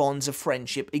believe the bonds of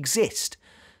friendship exist.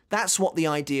 That's what the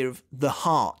idea of the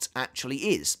heart actually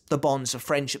is, the bonds of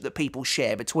friendship that people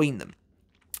share between them.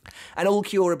 And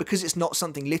Ulquiorra, because it's not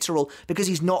something literal, because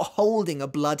he's not holding a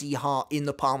bloody heart in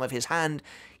the palm of his hand,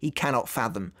 he cannot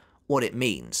fathom what it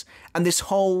means. And this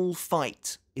whole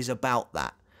fight is about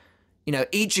that. You know,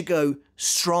 Ichigo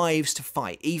strives to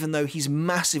fight, even though he's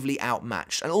massively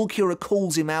outmatched. And Ulquiorra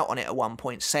calls him out on it at one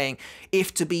point, saying,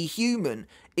 if to be human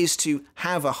is to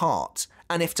have a heart,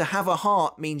 and if to have a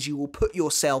heart means you will put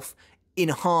yourself in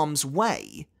harm's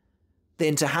way,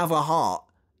 then to have a heart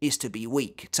is to be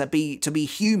weak. To be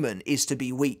human is to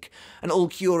be weak. And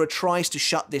Ulquiorra tries to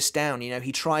shut this down. You know,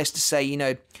 he tries to say, you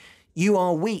know, you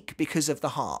are weak because of the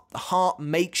heart. The heart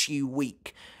makes you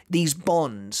weak. These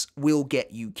bonds will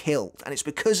get you killed, and it's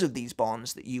because of these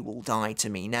bonds that you will die to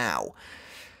me now.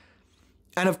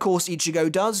 And of course,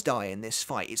 Ichigo does die in this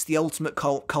fight. It's the ultimate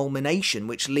culmination,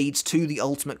 which leads to the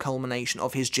ultimate culmination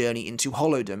of his journey into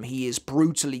Hollowness. He is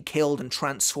brutally killed and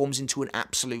transforms into an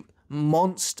absolute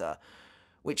monster,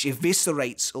 which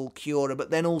eviscerates Ulquiorra,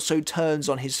 but then also turns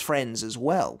on his friends as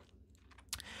well.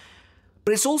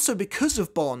 But it's also because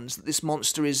of bonds that this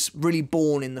monster is really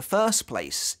born in the first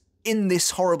place. In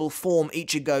this horrible form,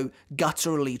 Ichigo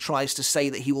gutturally tries to say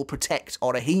that he will protect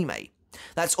Orihime.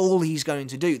 That's all he's going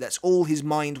to do. That's all his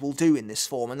mind will do in this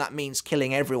form, and that means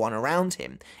killing everyone around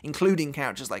him, including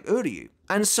characters like Uryu.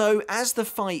 And so, as the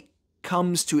fight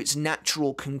comes to its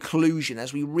natural conclusion,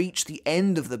 as we reach the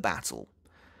end of the battle,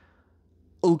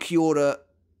 Ulquiorra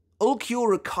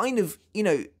kind of, you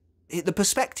know, the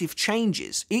perspective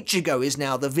changes. Ichigo is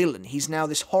now the villain. He's now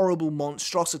this horrible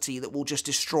monstrosity that will just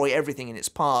destroy everything in its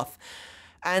path.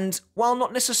 And while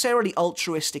not necessarily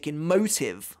altruistic in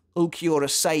motive, Ulquiorra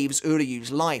saves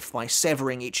Uryu's life by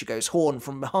severing Ichigo's horn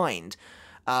from behind,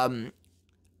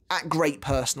 at great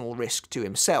personal risk to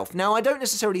himself. Now, I don't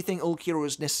necessarily think Ulquiorra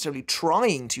was necessarily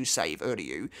trying to save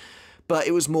Uryu, but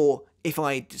it was more, if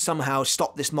I somehow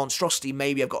stop this monstrosity,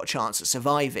 maybe I've got a chance at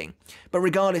surviving. But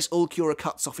regardless, Ulquiorra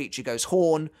cuts off Ichigo's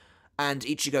horn, and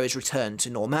Ichigo is returned to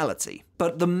normality.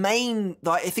 But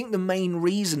I think the main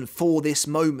reason for this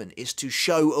moment is to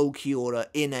show Ulquiorra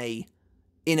in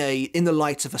the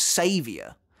light of a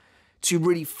saviour, to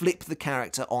really flip the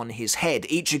character on his head.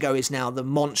 Ichigo is now the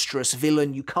monstrous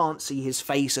villain. You can't see his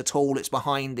face at all. It's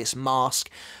behind this mask.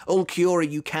 Ulquiorra,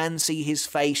 you can see his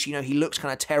face. You know, he looks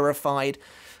kind of terrified.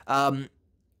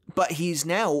 But he's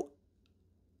now,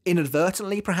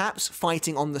 inadvertently perhaps,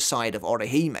 fighting on the side of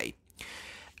Orihime.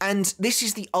 And this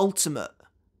is the ultimate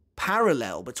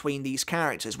parallel between these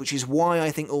characters, which is why I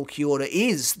think Ulquiorra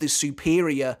is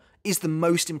the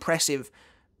most impressive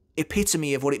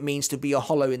epitome of what it means to be a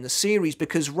Hollow in the series,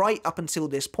 because right up until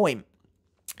this point,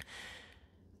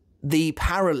 the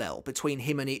parallel between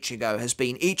him and Ichigo has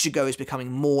been Ichigo is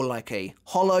becoming more like a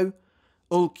Hollow,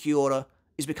 Ulquiorra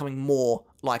is becoming more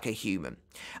like a human.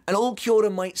 And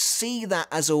Ulquiorra might see that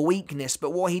as a weakness,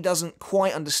 but what he doesn't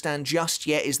quite understand just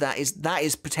yet is that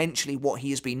is potentially what he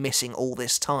has been missing all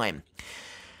this time.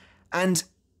 And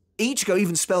Ichigo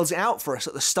even spells it out for us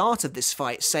at the start of this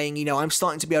fight, saying, you know, I'm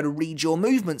starting to be able to read your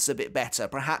movements a bit better.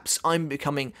 Perhaps I'm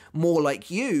becoming more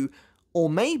like you, or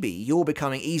maybe you're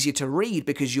becoming easier to read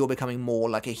because you're becoming more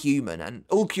like a human. And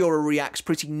Ulquiorra reacts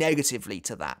pretty negatively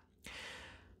to that.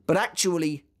 But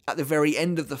actually, at the very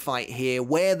end of the fight here,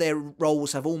 where their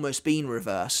roles have almost been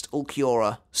reversed,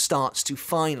 Ulquiorra starts to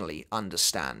finally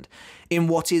understand, in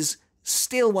what is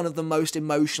still one of the most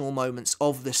emotional moments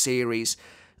of the series.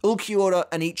 Ulquiorra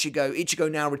and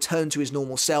Ichigo now return to his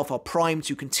normal self, are primed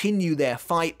to continue their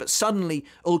fight, but suddenly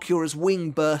Ulquiorra's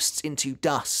wing bursts into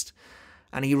dust,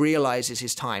 and he realizes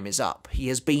his time is up. He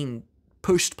has been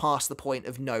pushed past the point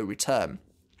of no return.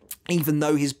 Even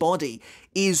though his body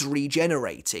is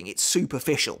regenerating, it's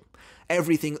superficial.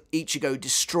 Everything Ichigo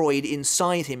destroyed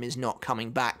inside him is not coming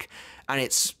back, and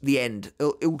it's the end.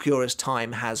 Ulquiorra's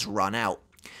time has run out.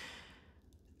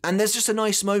 And there's just a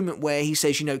nice moment where he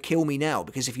says, you know, kill me now,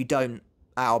 because if you don't,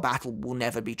 our battle will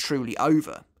never be truly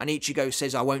over. And Ichigo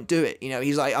says, I won't do it. You know,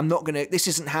 he's like, this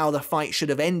isn't how the fight should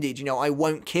have ended. You know, I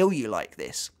won't kill you like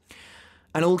this.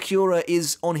 And Ulquiorra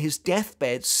is on his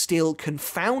deathbed still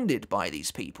confounded by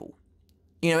these people.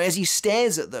 You know, as he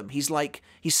stares at them, he's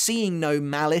seeing no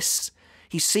malice.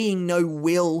 He's seeing no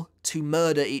will to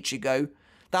murder Ichigo.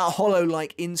 That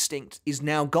hollow-like instinct is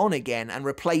now gone again and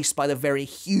replaced by the very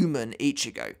human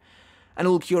Ichigo. And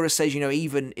Ulquiorra says,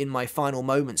 even in my final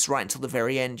moments, right until the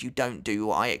very end, you don't do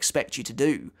what I expect you to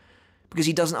do. Because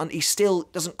he still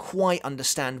doesn't quite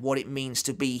understand what it means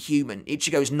to be human.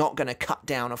 Ichigo's not going to cut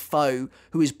down a foe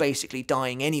who is basically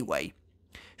dying anyway,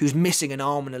 who's missing an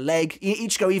arm and a leg.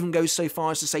 Ichigo even goes so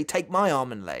far as to say, take my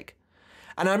arm and leg.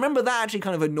 And I remember that actually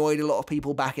kind of annoyed a lot of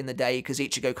people back in the day, because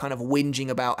Ichigo kind of whinging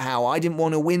about how I didn't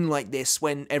want to win like this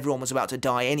when everyone was about to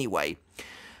die anyway.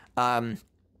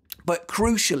 But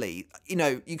crucially,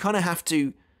 you kind of have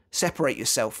to separate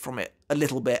yourself from it a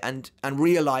little bit and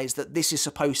realize that this is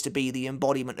supposed to be the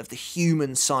embodiment of the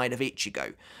human side of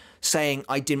Ichigo, saying,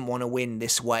 I didn't want to win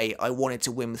this way, I wanted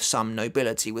to win with some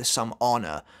nobility, with some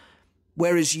honor.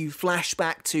 Whereas you flash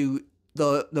back to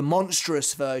the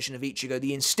monstrous version of Ichigo,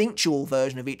 the instinctual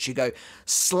version of Ichigo,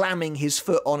 slamming his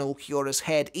foot on Ulquiorra's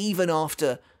head even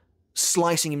after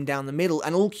slicing him down the middle,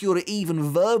 and Ulquiorra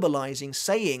even verbalizing,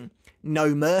 saying,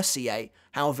 no mercy, eh?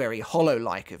 How very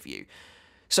hollow-like of you.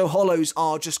 So hollows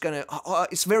are just gonna...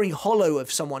 it's very hollow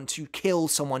of someone to kill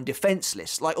someone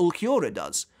defenseless, like Ulquiorra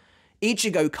does.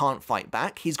 Ichigo can't fight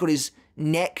back. He's got his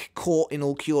neck caught in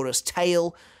Ulquiorra's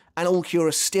tail, and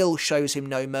Ulquiorra still shows him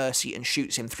no mercy and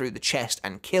shoots him through the chest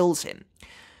and kills him.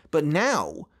 But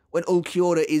now, when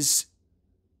Ulquiorra is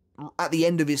at the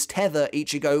end of his tether,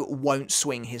 Ichigo won't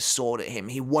swing his sword at him.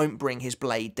 He won't bring his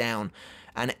blade down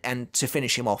and to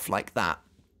finish him off like that.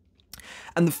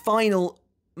 And the final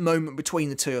moment between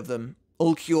the two of them,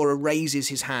 Ulquiorra raises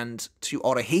his hand to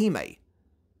Orihime.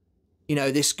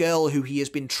 This girl who he has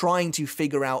been trying to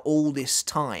figure out all this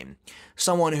time.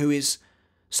 Someone who is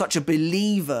such a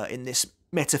believer in this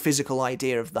metaphysical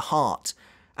idea of the heart.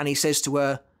 And he says to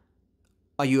her,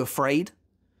 are you afraid?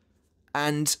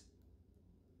 And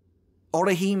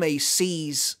Orihime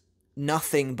sees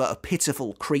nothing but a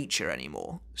pitiful creature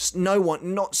anymore.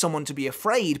 Not someone to be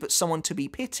afraid, but someone to be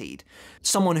pitied.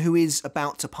 Someone who is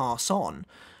about to pass on.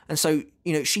 And so,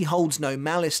 she holds no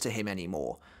malice to him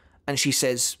anymore. And she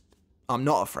says, I'm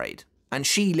not afraid. And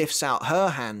she lifts out her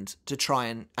hand to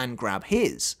try and grab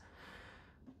his.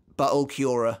 But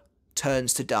Ulquiorra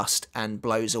turns to dust and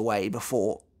blows away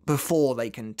before they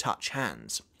can touch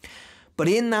hands. But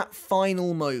in that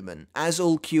final moment, as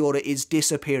Ulquiorra is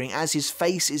disappearing, as his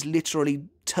face is literally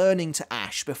turning to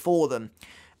ash before them,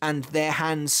 and their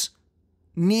hands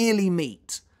nearly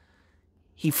meet,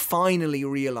 he finally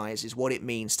realizes what it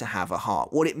means to have a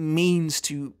heart, what it means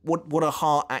to, what a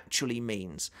heart actually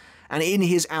means. And in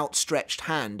his outstretched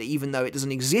hand, even though it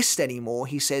doesn't exist anymore,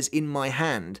 he says, in my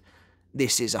hand,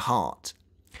 this is a heart.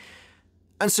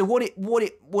 And so what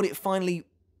it finally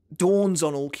dawns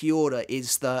on Ulquiorra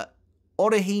is that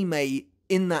Orihime,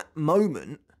 in that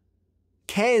moment,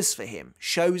 cares for him,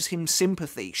 shows him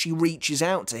sympathy. She reaches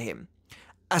out to him,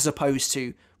 as opposed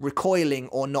to recoiling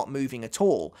or not moving at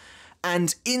all.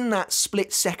 And in that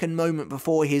split-second moment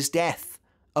before his death,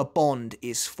 a bond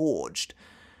is forged.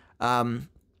 And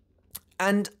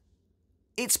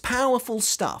it's powerful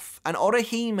stuff. And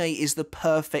Orihime is the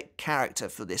perfect character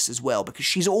for this as well, because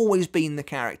she's always been the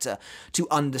character to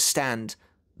understand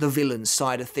the villain's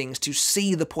side of things, to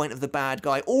see the point of the bad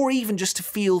guy, or even just to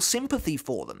feel sympathy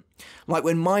for them. Like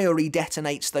when Mayuri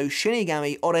detonates those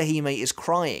Shinigami, Orihime is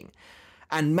crying.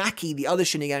 And Maki, the other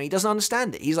Shinigami, doesn't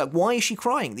understand it. He's like, why is she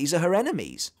crying? These are her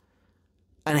enemies.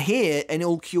 And here, in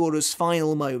Ulquiorra's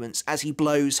final moments, as he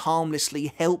blows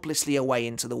harmlessly, helplessly away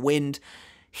into the wind,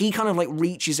 he kind of like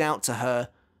reaches out to her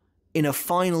in a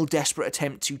final desperate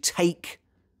attempt to take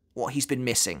what he's been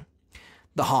missing,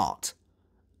 the heart.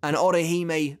 And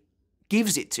Orihime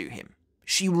gives it to him.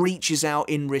 She reaches out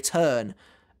in return,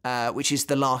 which is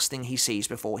the last thing he sees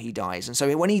before he dies. And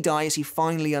so when he dies, he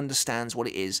finally understands what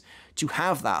it is to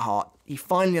have that heart. He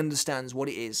finally understands what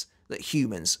it is that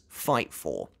humans fight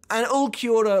for. And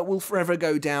Ulquiorra will forever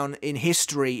go down in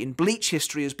history, in Bleach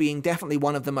history, as being definitely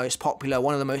one of the most popular,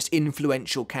 one of the most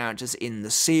influential characters in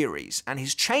the series. And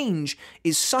his change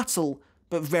is subtle,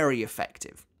 but very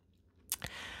effective.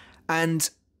 And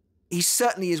he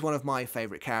certainly is one of my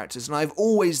favourite characters, and I've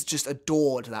always just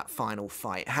adored that final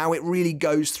fight, how it really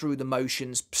goes through the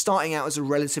motions, starting out as a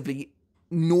relatively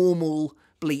normal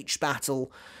Bleach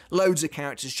battle, loads of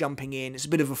characters jumping in, it's a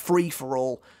bit of a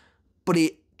free-for-all, but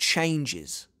it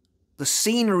changes. The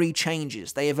scenery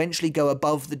changes, they eventually go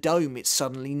above the dome, it's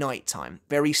suddenly nighttime,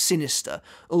 very sinister.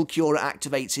 Ulquiorra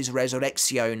activates his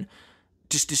Resurreccion,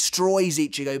 just destroys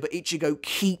Ichigo, but Ichigo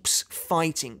keeps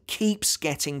fighting, keeps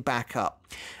getting back up.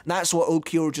 And that's what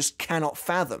Ulquiorra just cannot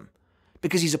fathom,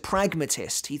 because he's a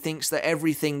pragmatist. He thinks that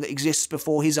everything that exists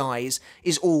before his eyes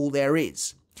is all there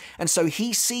is. And so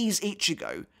he sees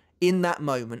Ichigo in that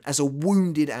moment as a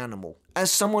wounded animal,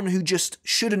 as someone who just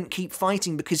shouldn't keep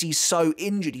fighting because he's so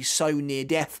injured, he's so near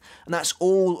death, and that's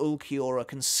all Ulquiorra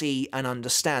can see and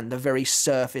understand, the very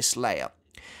surface layer.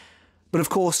 But of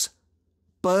course,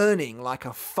 burning like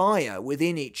a fire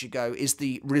within Ichigo is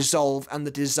the resolve and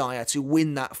the desire to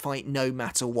win that fight no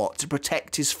matter what, to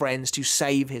protect his friends, to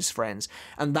save his friends,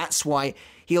 and that's why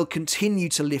he'll continue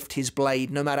to lift his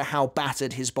blade no matter how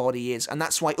battered his body is, and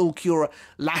that's why Ulquiorra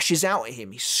lashes out at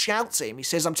him. He shouts at him, he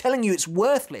says, "I'm telling you it's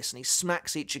worthless," and he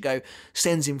smacks Ichigo,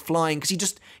 sends him flying,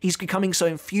 because he's becoming so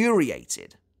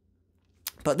infuriated.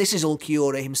 But this is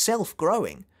Ulquiorra himself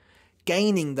growing,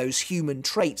 gaining those human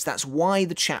traits. That's why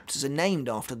the chapters are named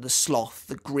after the sloth,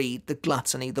 the greed, the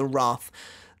gluttony, the wrath,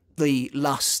 the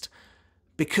lust,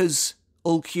 because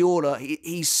Ulquiorra,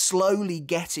 he's slowly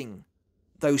getting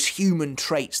those human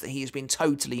traits that he has been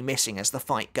totally missing as the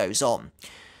fight goes on.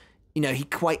 You know, he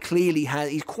quite clearly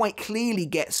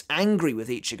gets angry with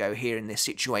Ichigo here in this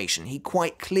situation. He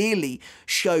quite clearly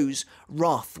shows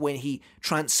wrath when he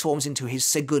transforms into his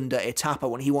segunda etapa,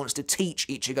 when he wants to teach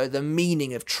Ichigo the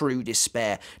meaning of true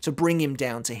despair, to bring him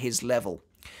down to his level.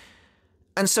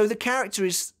 And so the character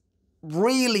is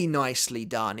really nicely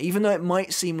done. Even though it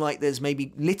might seem like there's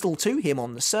maybe little to him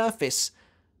on the surface,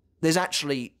 there's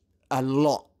actually a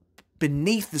lot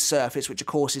beneath the surface, which of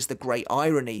course is the great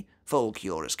irony for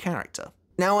Ulquiorra's character.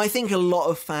 Now, I think a lot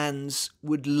of fans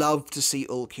would love to see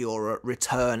Ulquiorra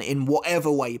return in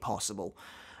whatever way possible,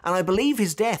 and I believe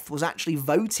his death was actually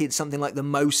voted something like the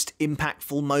most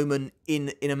impactful moment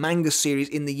in a manga series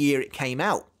in the year it came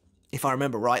out, if I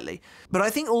remember rightly. But I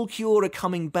think Ulquiorra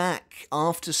coming back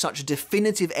after such a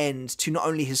definitive end to not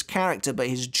only his character but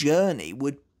his journey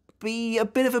would be a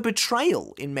bit of a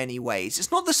betrayal in many ways. It's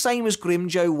not the same as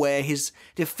Grimmjow, where his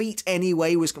defeat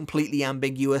anyway was completely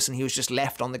ambiguous and he was just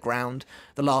left on the ground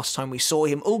the last time we saw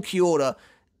him. Ulquiorra,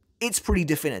 it's pretty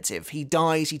definitive. He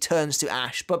dies, he turns to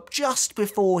ash, but just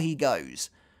before he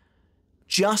goes,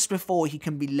 just before he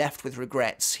can be left with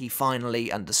regrets, he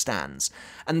finally understands.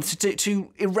 And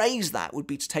to erase that would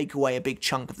be to take away a big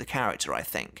chunk of the character, I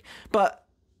think. But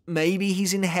maybe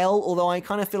he's in hell, although I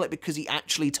kind of feel like because he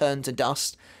actually turned to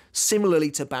dust, similarly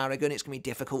to Baragon, it's going to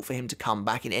be difficult for him to come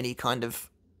back in any kind of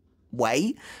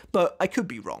way, but I could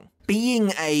be wrong.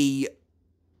 Being a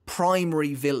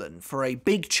primary villain for a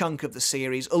big chunk of the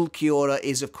series, Ulquiorra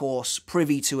is of course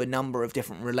privy to a number of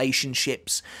different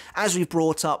relationships. As we've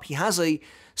brought up, he has a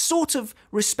sort of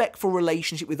respectful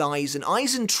relationship with Aizen.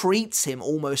 Aizen treats him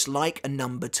almost like a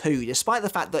number two, despite the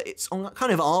fact that it's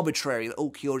kind of arbitrary that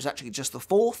Ulquiorra is actually just the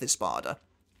fourth Espada.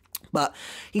 But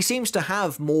he seems to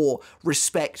have more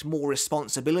respect, more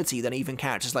responsibility than even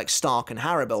characters like Stark and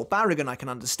Haribel. Baragon I can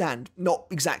understand, not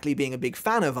exactly being a big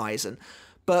fan of Aizen,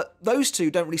 but those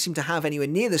two don't really seem to have anywhere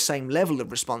near the same level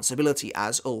of responsibility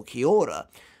as Ulquiorra.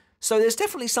 So there's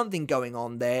definitely something going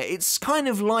on there. It's kind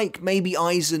of like maybe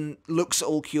Aizen looks at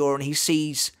Ulquiorra and he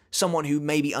sees someone who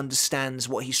maybe understands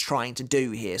what he's trying to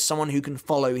do here, someone who can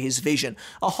follow his vision.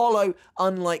 A hollow,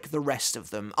 unlike the rest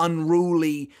of them,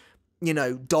 unruly, you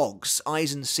know, dogs.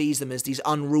 Aizen sees them as these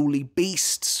unruly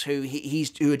beasts who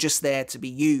are just there to be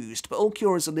used. But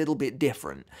Ulquiorra's a little bit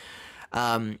different.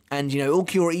 And, you know,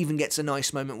 Ulquiorra even gets a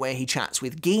nice moment where he chats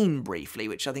with Gin briefly,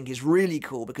 which I think is really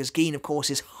cool, because Gin, of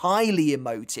course, is highly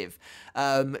emotive,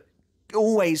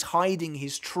 always hiding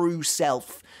his true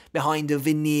self behind a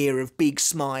veneer of big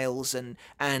smiles and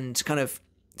kind of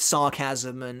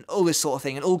sarcasm and all this sort of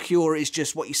thing. And Ulquiorra is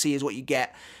just what you see is what you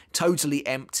get, totally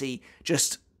empty,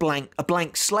 just a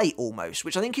blank slate almost,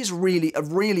 which I think is really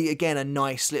again a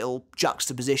nice little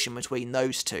juxtaposition between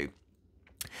those two.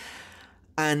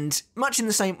 And much in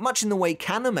the way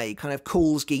Kaname kind of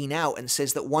calls Gin out and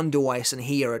says that Wonderweiss and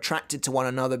he are attracted to one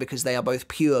another because they are both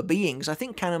pure beings, I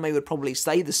think Kaname would probably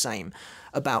say the same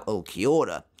about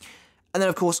Ulquiorra. And then,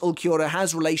 of course, Ulquiorra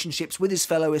has relationships with his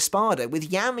fellow Espada.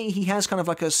 With Yami, he has kind of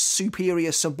like a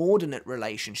superior subordinate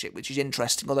relationship, which is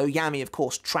interesting, although Yami, of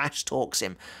course, trash talks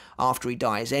him after he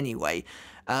dies anyway.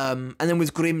 And then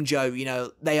with Grimmjow, you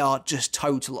know, they are just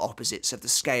total opposites of the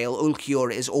scale.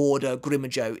 Ulquiorra is order,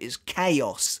 Grimmjow is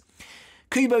chaos.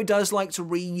 Kubo does like to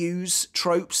reuse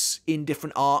tropes in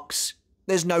different arcs.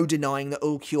 There's no denying that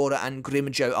Ulquiorra and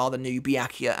Grimmjow are the new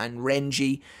Byakuya and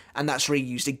Renji, and that's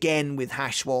reused again with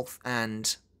Hashwolf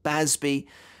and Basby.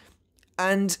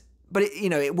 But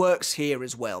it works here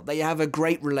as well. They have a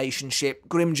great relationship.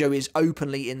 Grimmjow is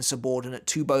openly insubordinate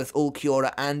to both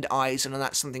Ulquiorra and Aizen, and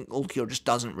that's something Ulquiorra just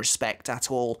doesn't respect at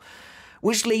all,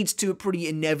 which leads to a pretty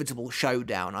inevitable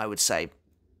showdown, I would say.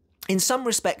 In some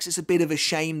respects, it's a bit of a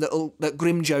shame that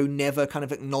Grimmjow never kind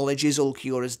of acknowledges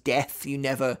Ulquiorra's death. You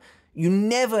never You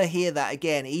never hear that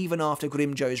again, even after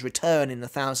Grimjo's return in the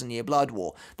 1,000-Year Blood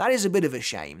War. That is a bit of a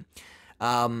shame.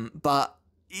 But,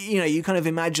 you know, you kind of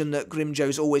imagine that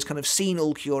Grimjo's always kind of seen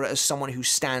Ulquiorra as someone who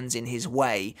stands in his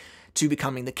way to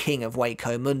becoming the king of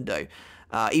Waco Mundo,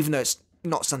 even though it's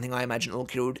not something I imagine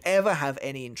Ulquiorra would ever have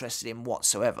any interest in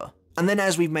whatsoever. And then,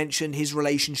 as we've mentioned, his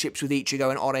relationships with Ichigo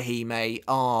and Orihime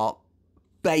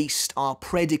are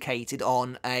predicated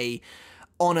on a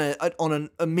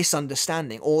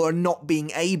misunderstanding, or not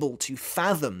being able to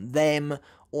fathom them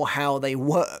or how they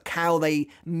work, how they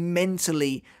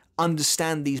mentally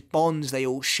understand these bonds they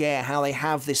all share, how they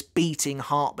have this beating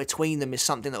heart between them is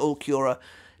something that Ulquiorra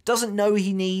doesn't know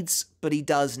he needs, but he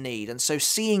does need. And so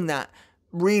seeing that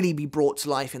really be brought to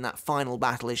life in that final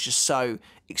battle is just so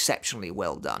exceptionally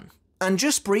well done. And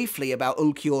just briefly about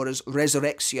Ulquiorra's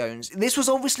Resurrections, this was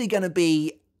obviously going to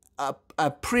be a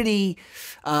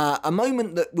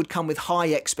moment that would come with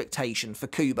high expectation for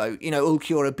Kubo. You know,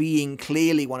 Ulquiorra being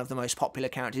clearly one of the most popular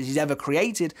characters he's ever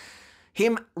created,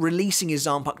 him releasing his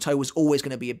Zanpakuto was always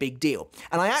going to be a big deal.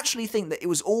 And I actually think that it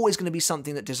was always going to be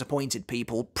something that disappointed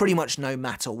people pretty much no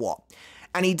matter what.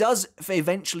 And he does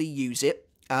eventually use it.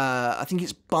 I think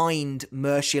it's Bind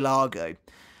Murcielago.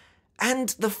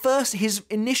 And his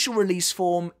initial release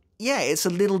form, yeah, it's a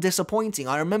little disappointing.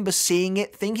 I remember seeing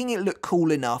it, thinking it looked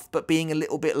cool enough, but being a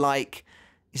little bit like,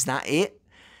 is that it?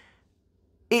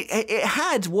 It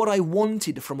had what I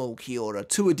wanted from Ulquiorra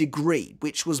to a degree,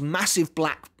 which was massive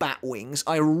black bat wings.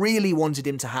 I really wanted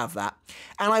him to have that.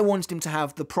 And I wanted him to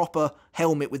have the proper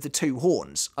helmet with the 2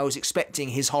 horns. I was expecting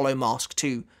his hollow mask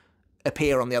to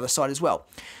appear on the other side as well.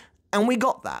 And we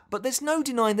got that. But there's no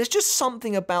denying, there's just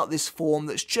something about this form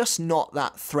that's just not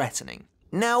that threatening.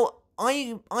 Now,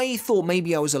 I thought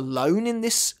maybe I was alone in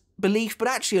this belief, but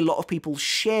actually a lot of people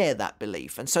share that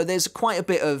belief. And so there's quite a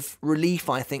bit of relief,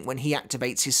 I think, when he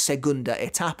activates his Segunda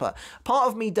Etapa. Part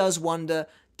of me does wonder,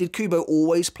 did Kubo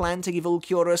always plan to give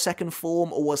Ulquiorra a second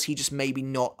form, or was he just maybe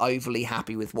not overly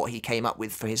happy with what he came up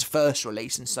with for his first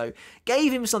release, and so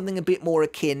gave him something a bit more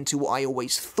akin to what I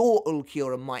always thought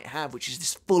Ulquiorra might have, which is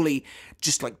this fully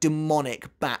just like demonic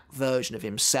bat version of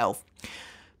himself.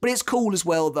 But it's cool as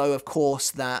well, though, of course,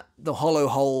 that the Hollow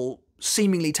Hole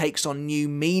seemingly takes on new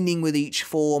meaning with each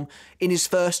form. In his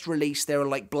first release, there are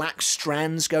like black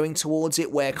strands going towards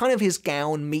it, where kind of his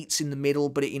gown meets in the middle,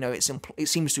 but it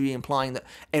seems to be implying that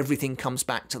everything comes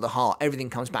back to the heart,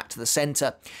 everything comes back to the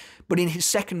center. But in his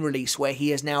second release, where he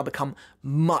has now become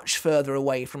much further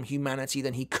away from humanity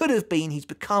than he could have been, he's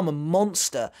become a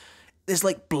monster. There's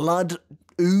like blood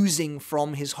oozing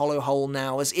from his Hollow Hole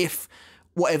now, as if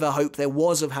whatever hope there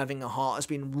was of having a heart has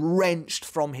been wrenched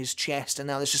from his chest, and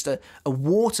now there's just a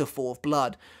waterfall of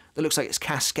blood that looks like it's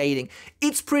cascading.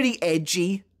 It's pretty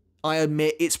edgy, I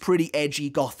admit. It's pretty edgy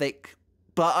gothic,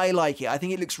 but I like it. I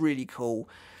think it looks really cool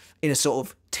in a sort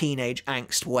of teenage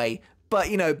angst way. But,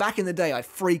 you know, back in the day, I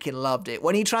freaking loved it.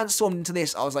 When he transformed into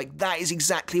this, I was like, that is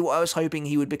exactly what I was hoping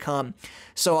he would become.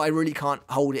 So I really can't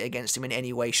hold it against him in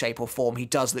any way, shape, or form. He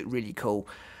does look really cool.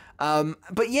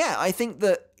 But yeah, I think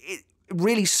that it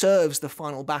really serves the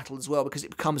final battle as well, because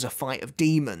it becomes a fight of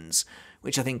demons,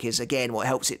 which I think is, again, what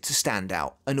helps it to stand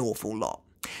out an awful lot.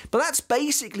 But that's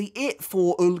basically it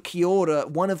for Ulquiorra,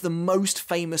 one of the most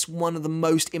famous, one of the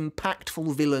most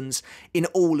impactful villains in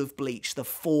all of Bleach, the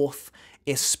 4th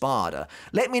Espada.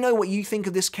 Let me know what you think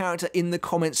of this character in the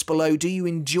comments below. Do you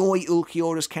enjoy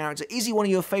Ulquiorra's character? Is he one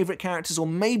of your favourite characters, or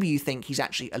maybe you think he's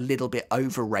actually a little bit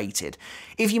overrated?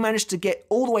 If you managed to get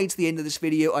all the way to the end of this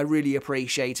video, I really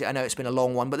appreciate it. I know it's been a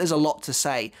long one, but there's a lot to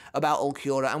say about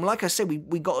Ulquiorra, and like I said,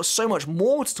 we got so much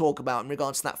more to talk about in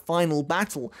regards to that final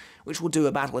battle, which we'll do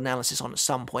a battle analysis on at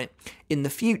some point in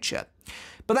the future.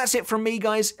 But that's it from me,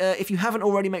 guys. If you haven't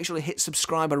already, make sure to hit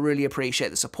subscribe. I really appreciate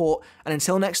the support. And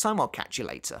until next time, I'll catch you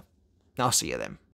later. I'll see you then.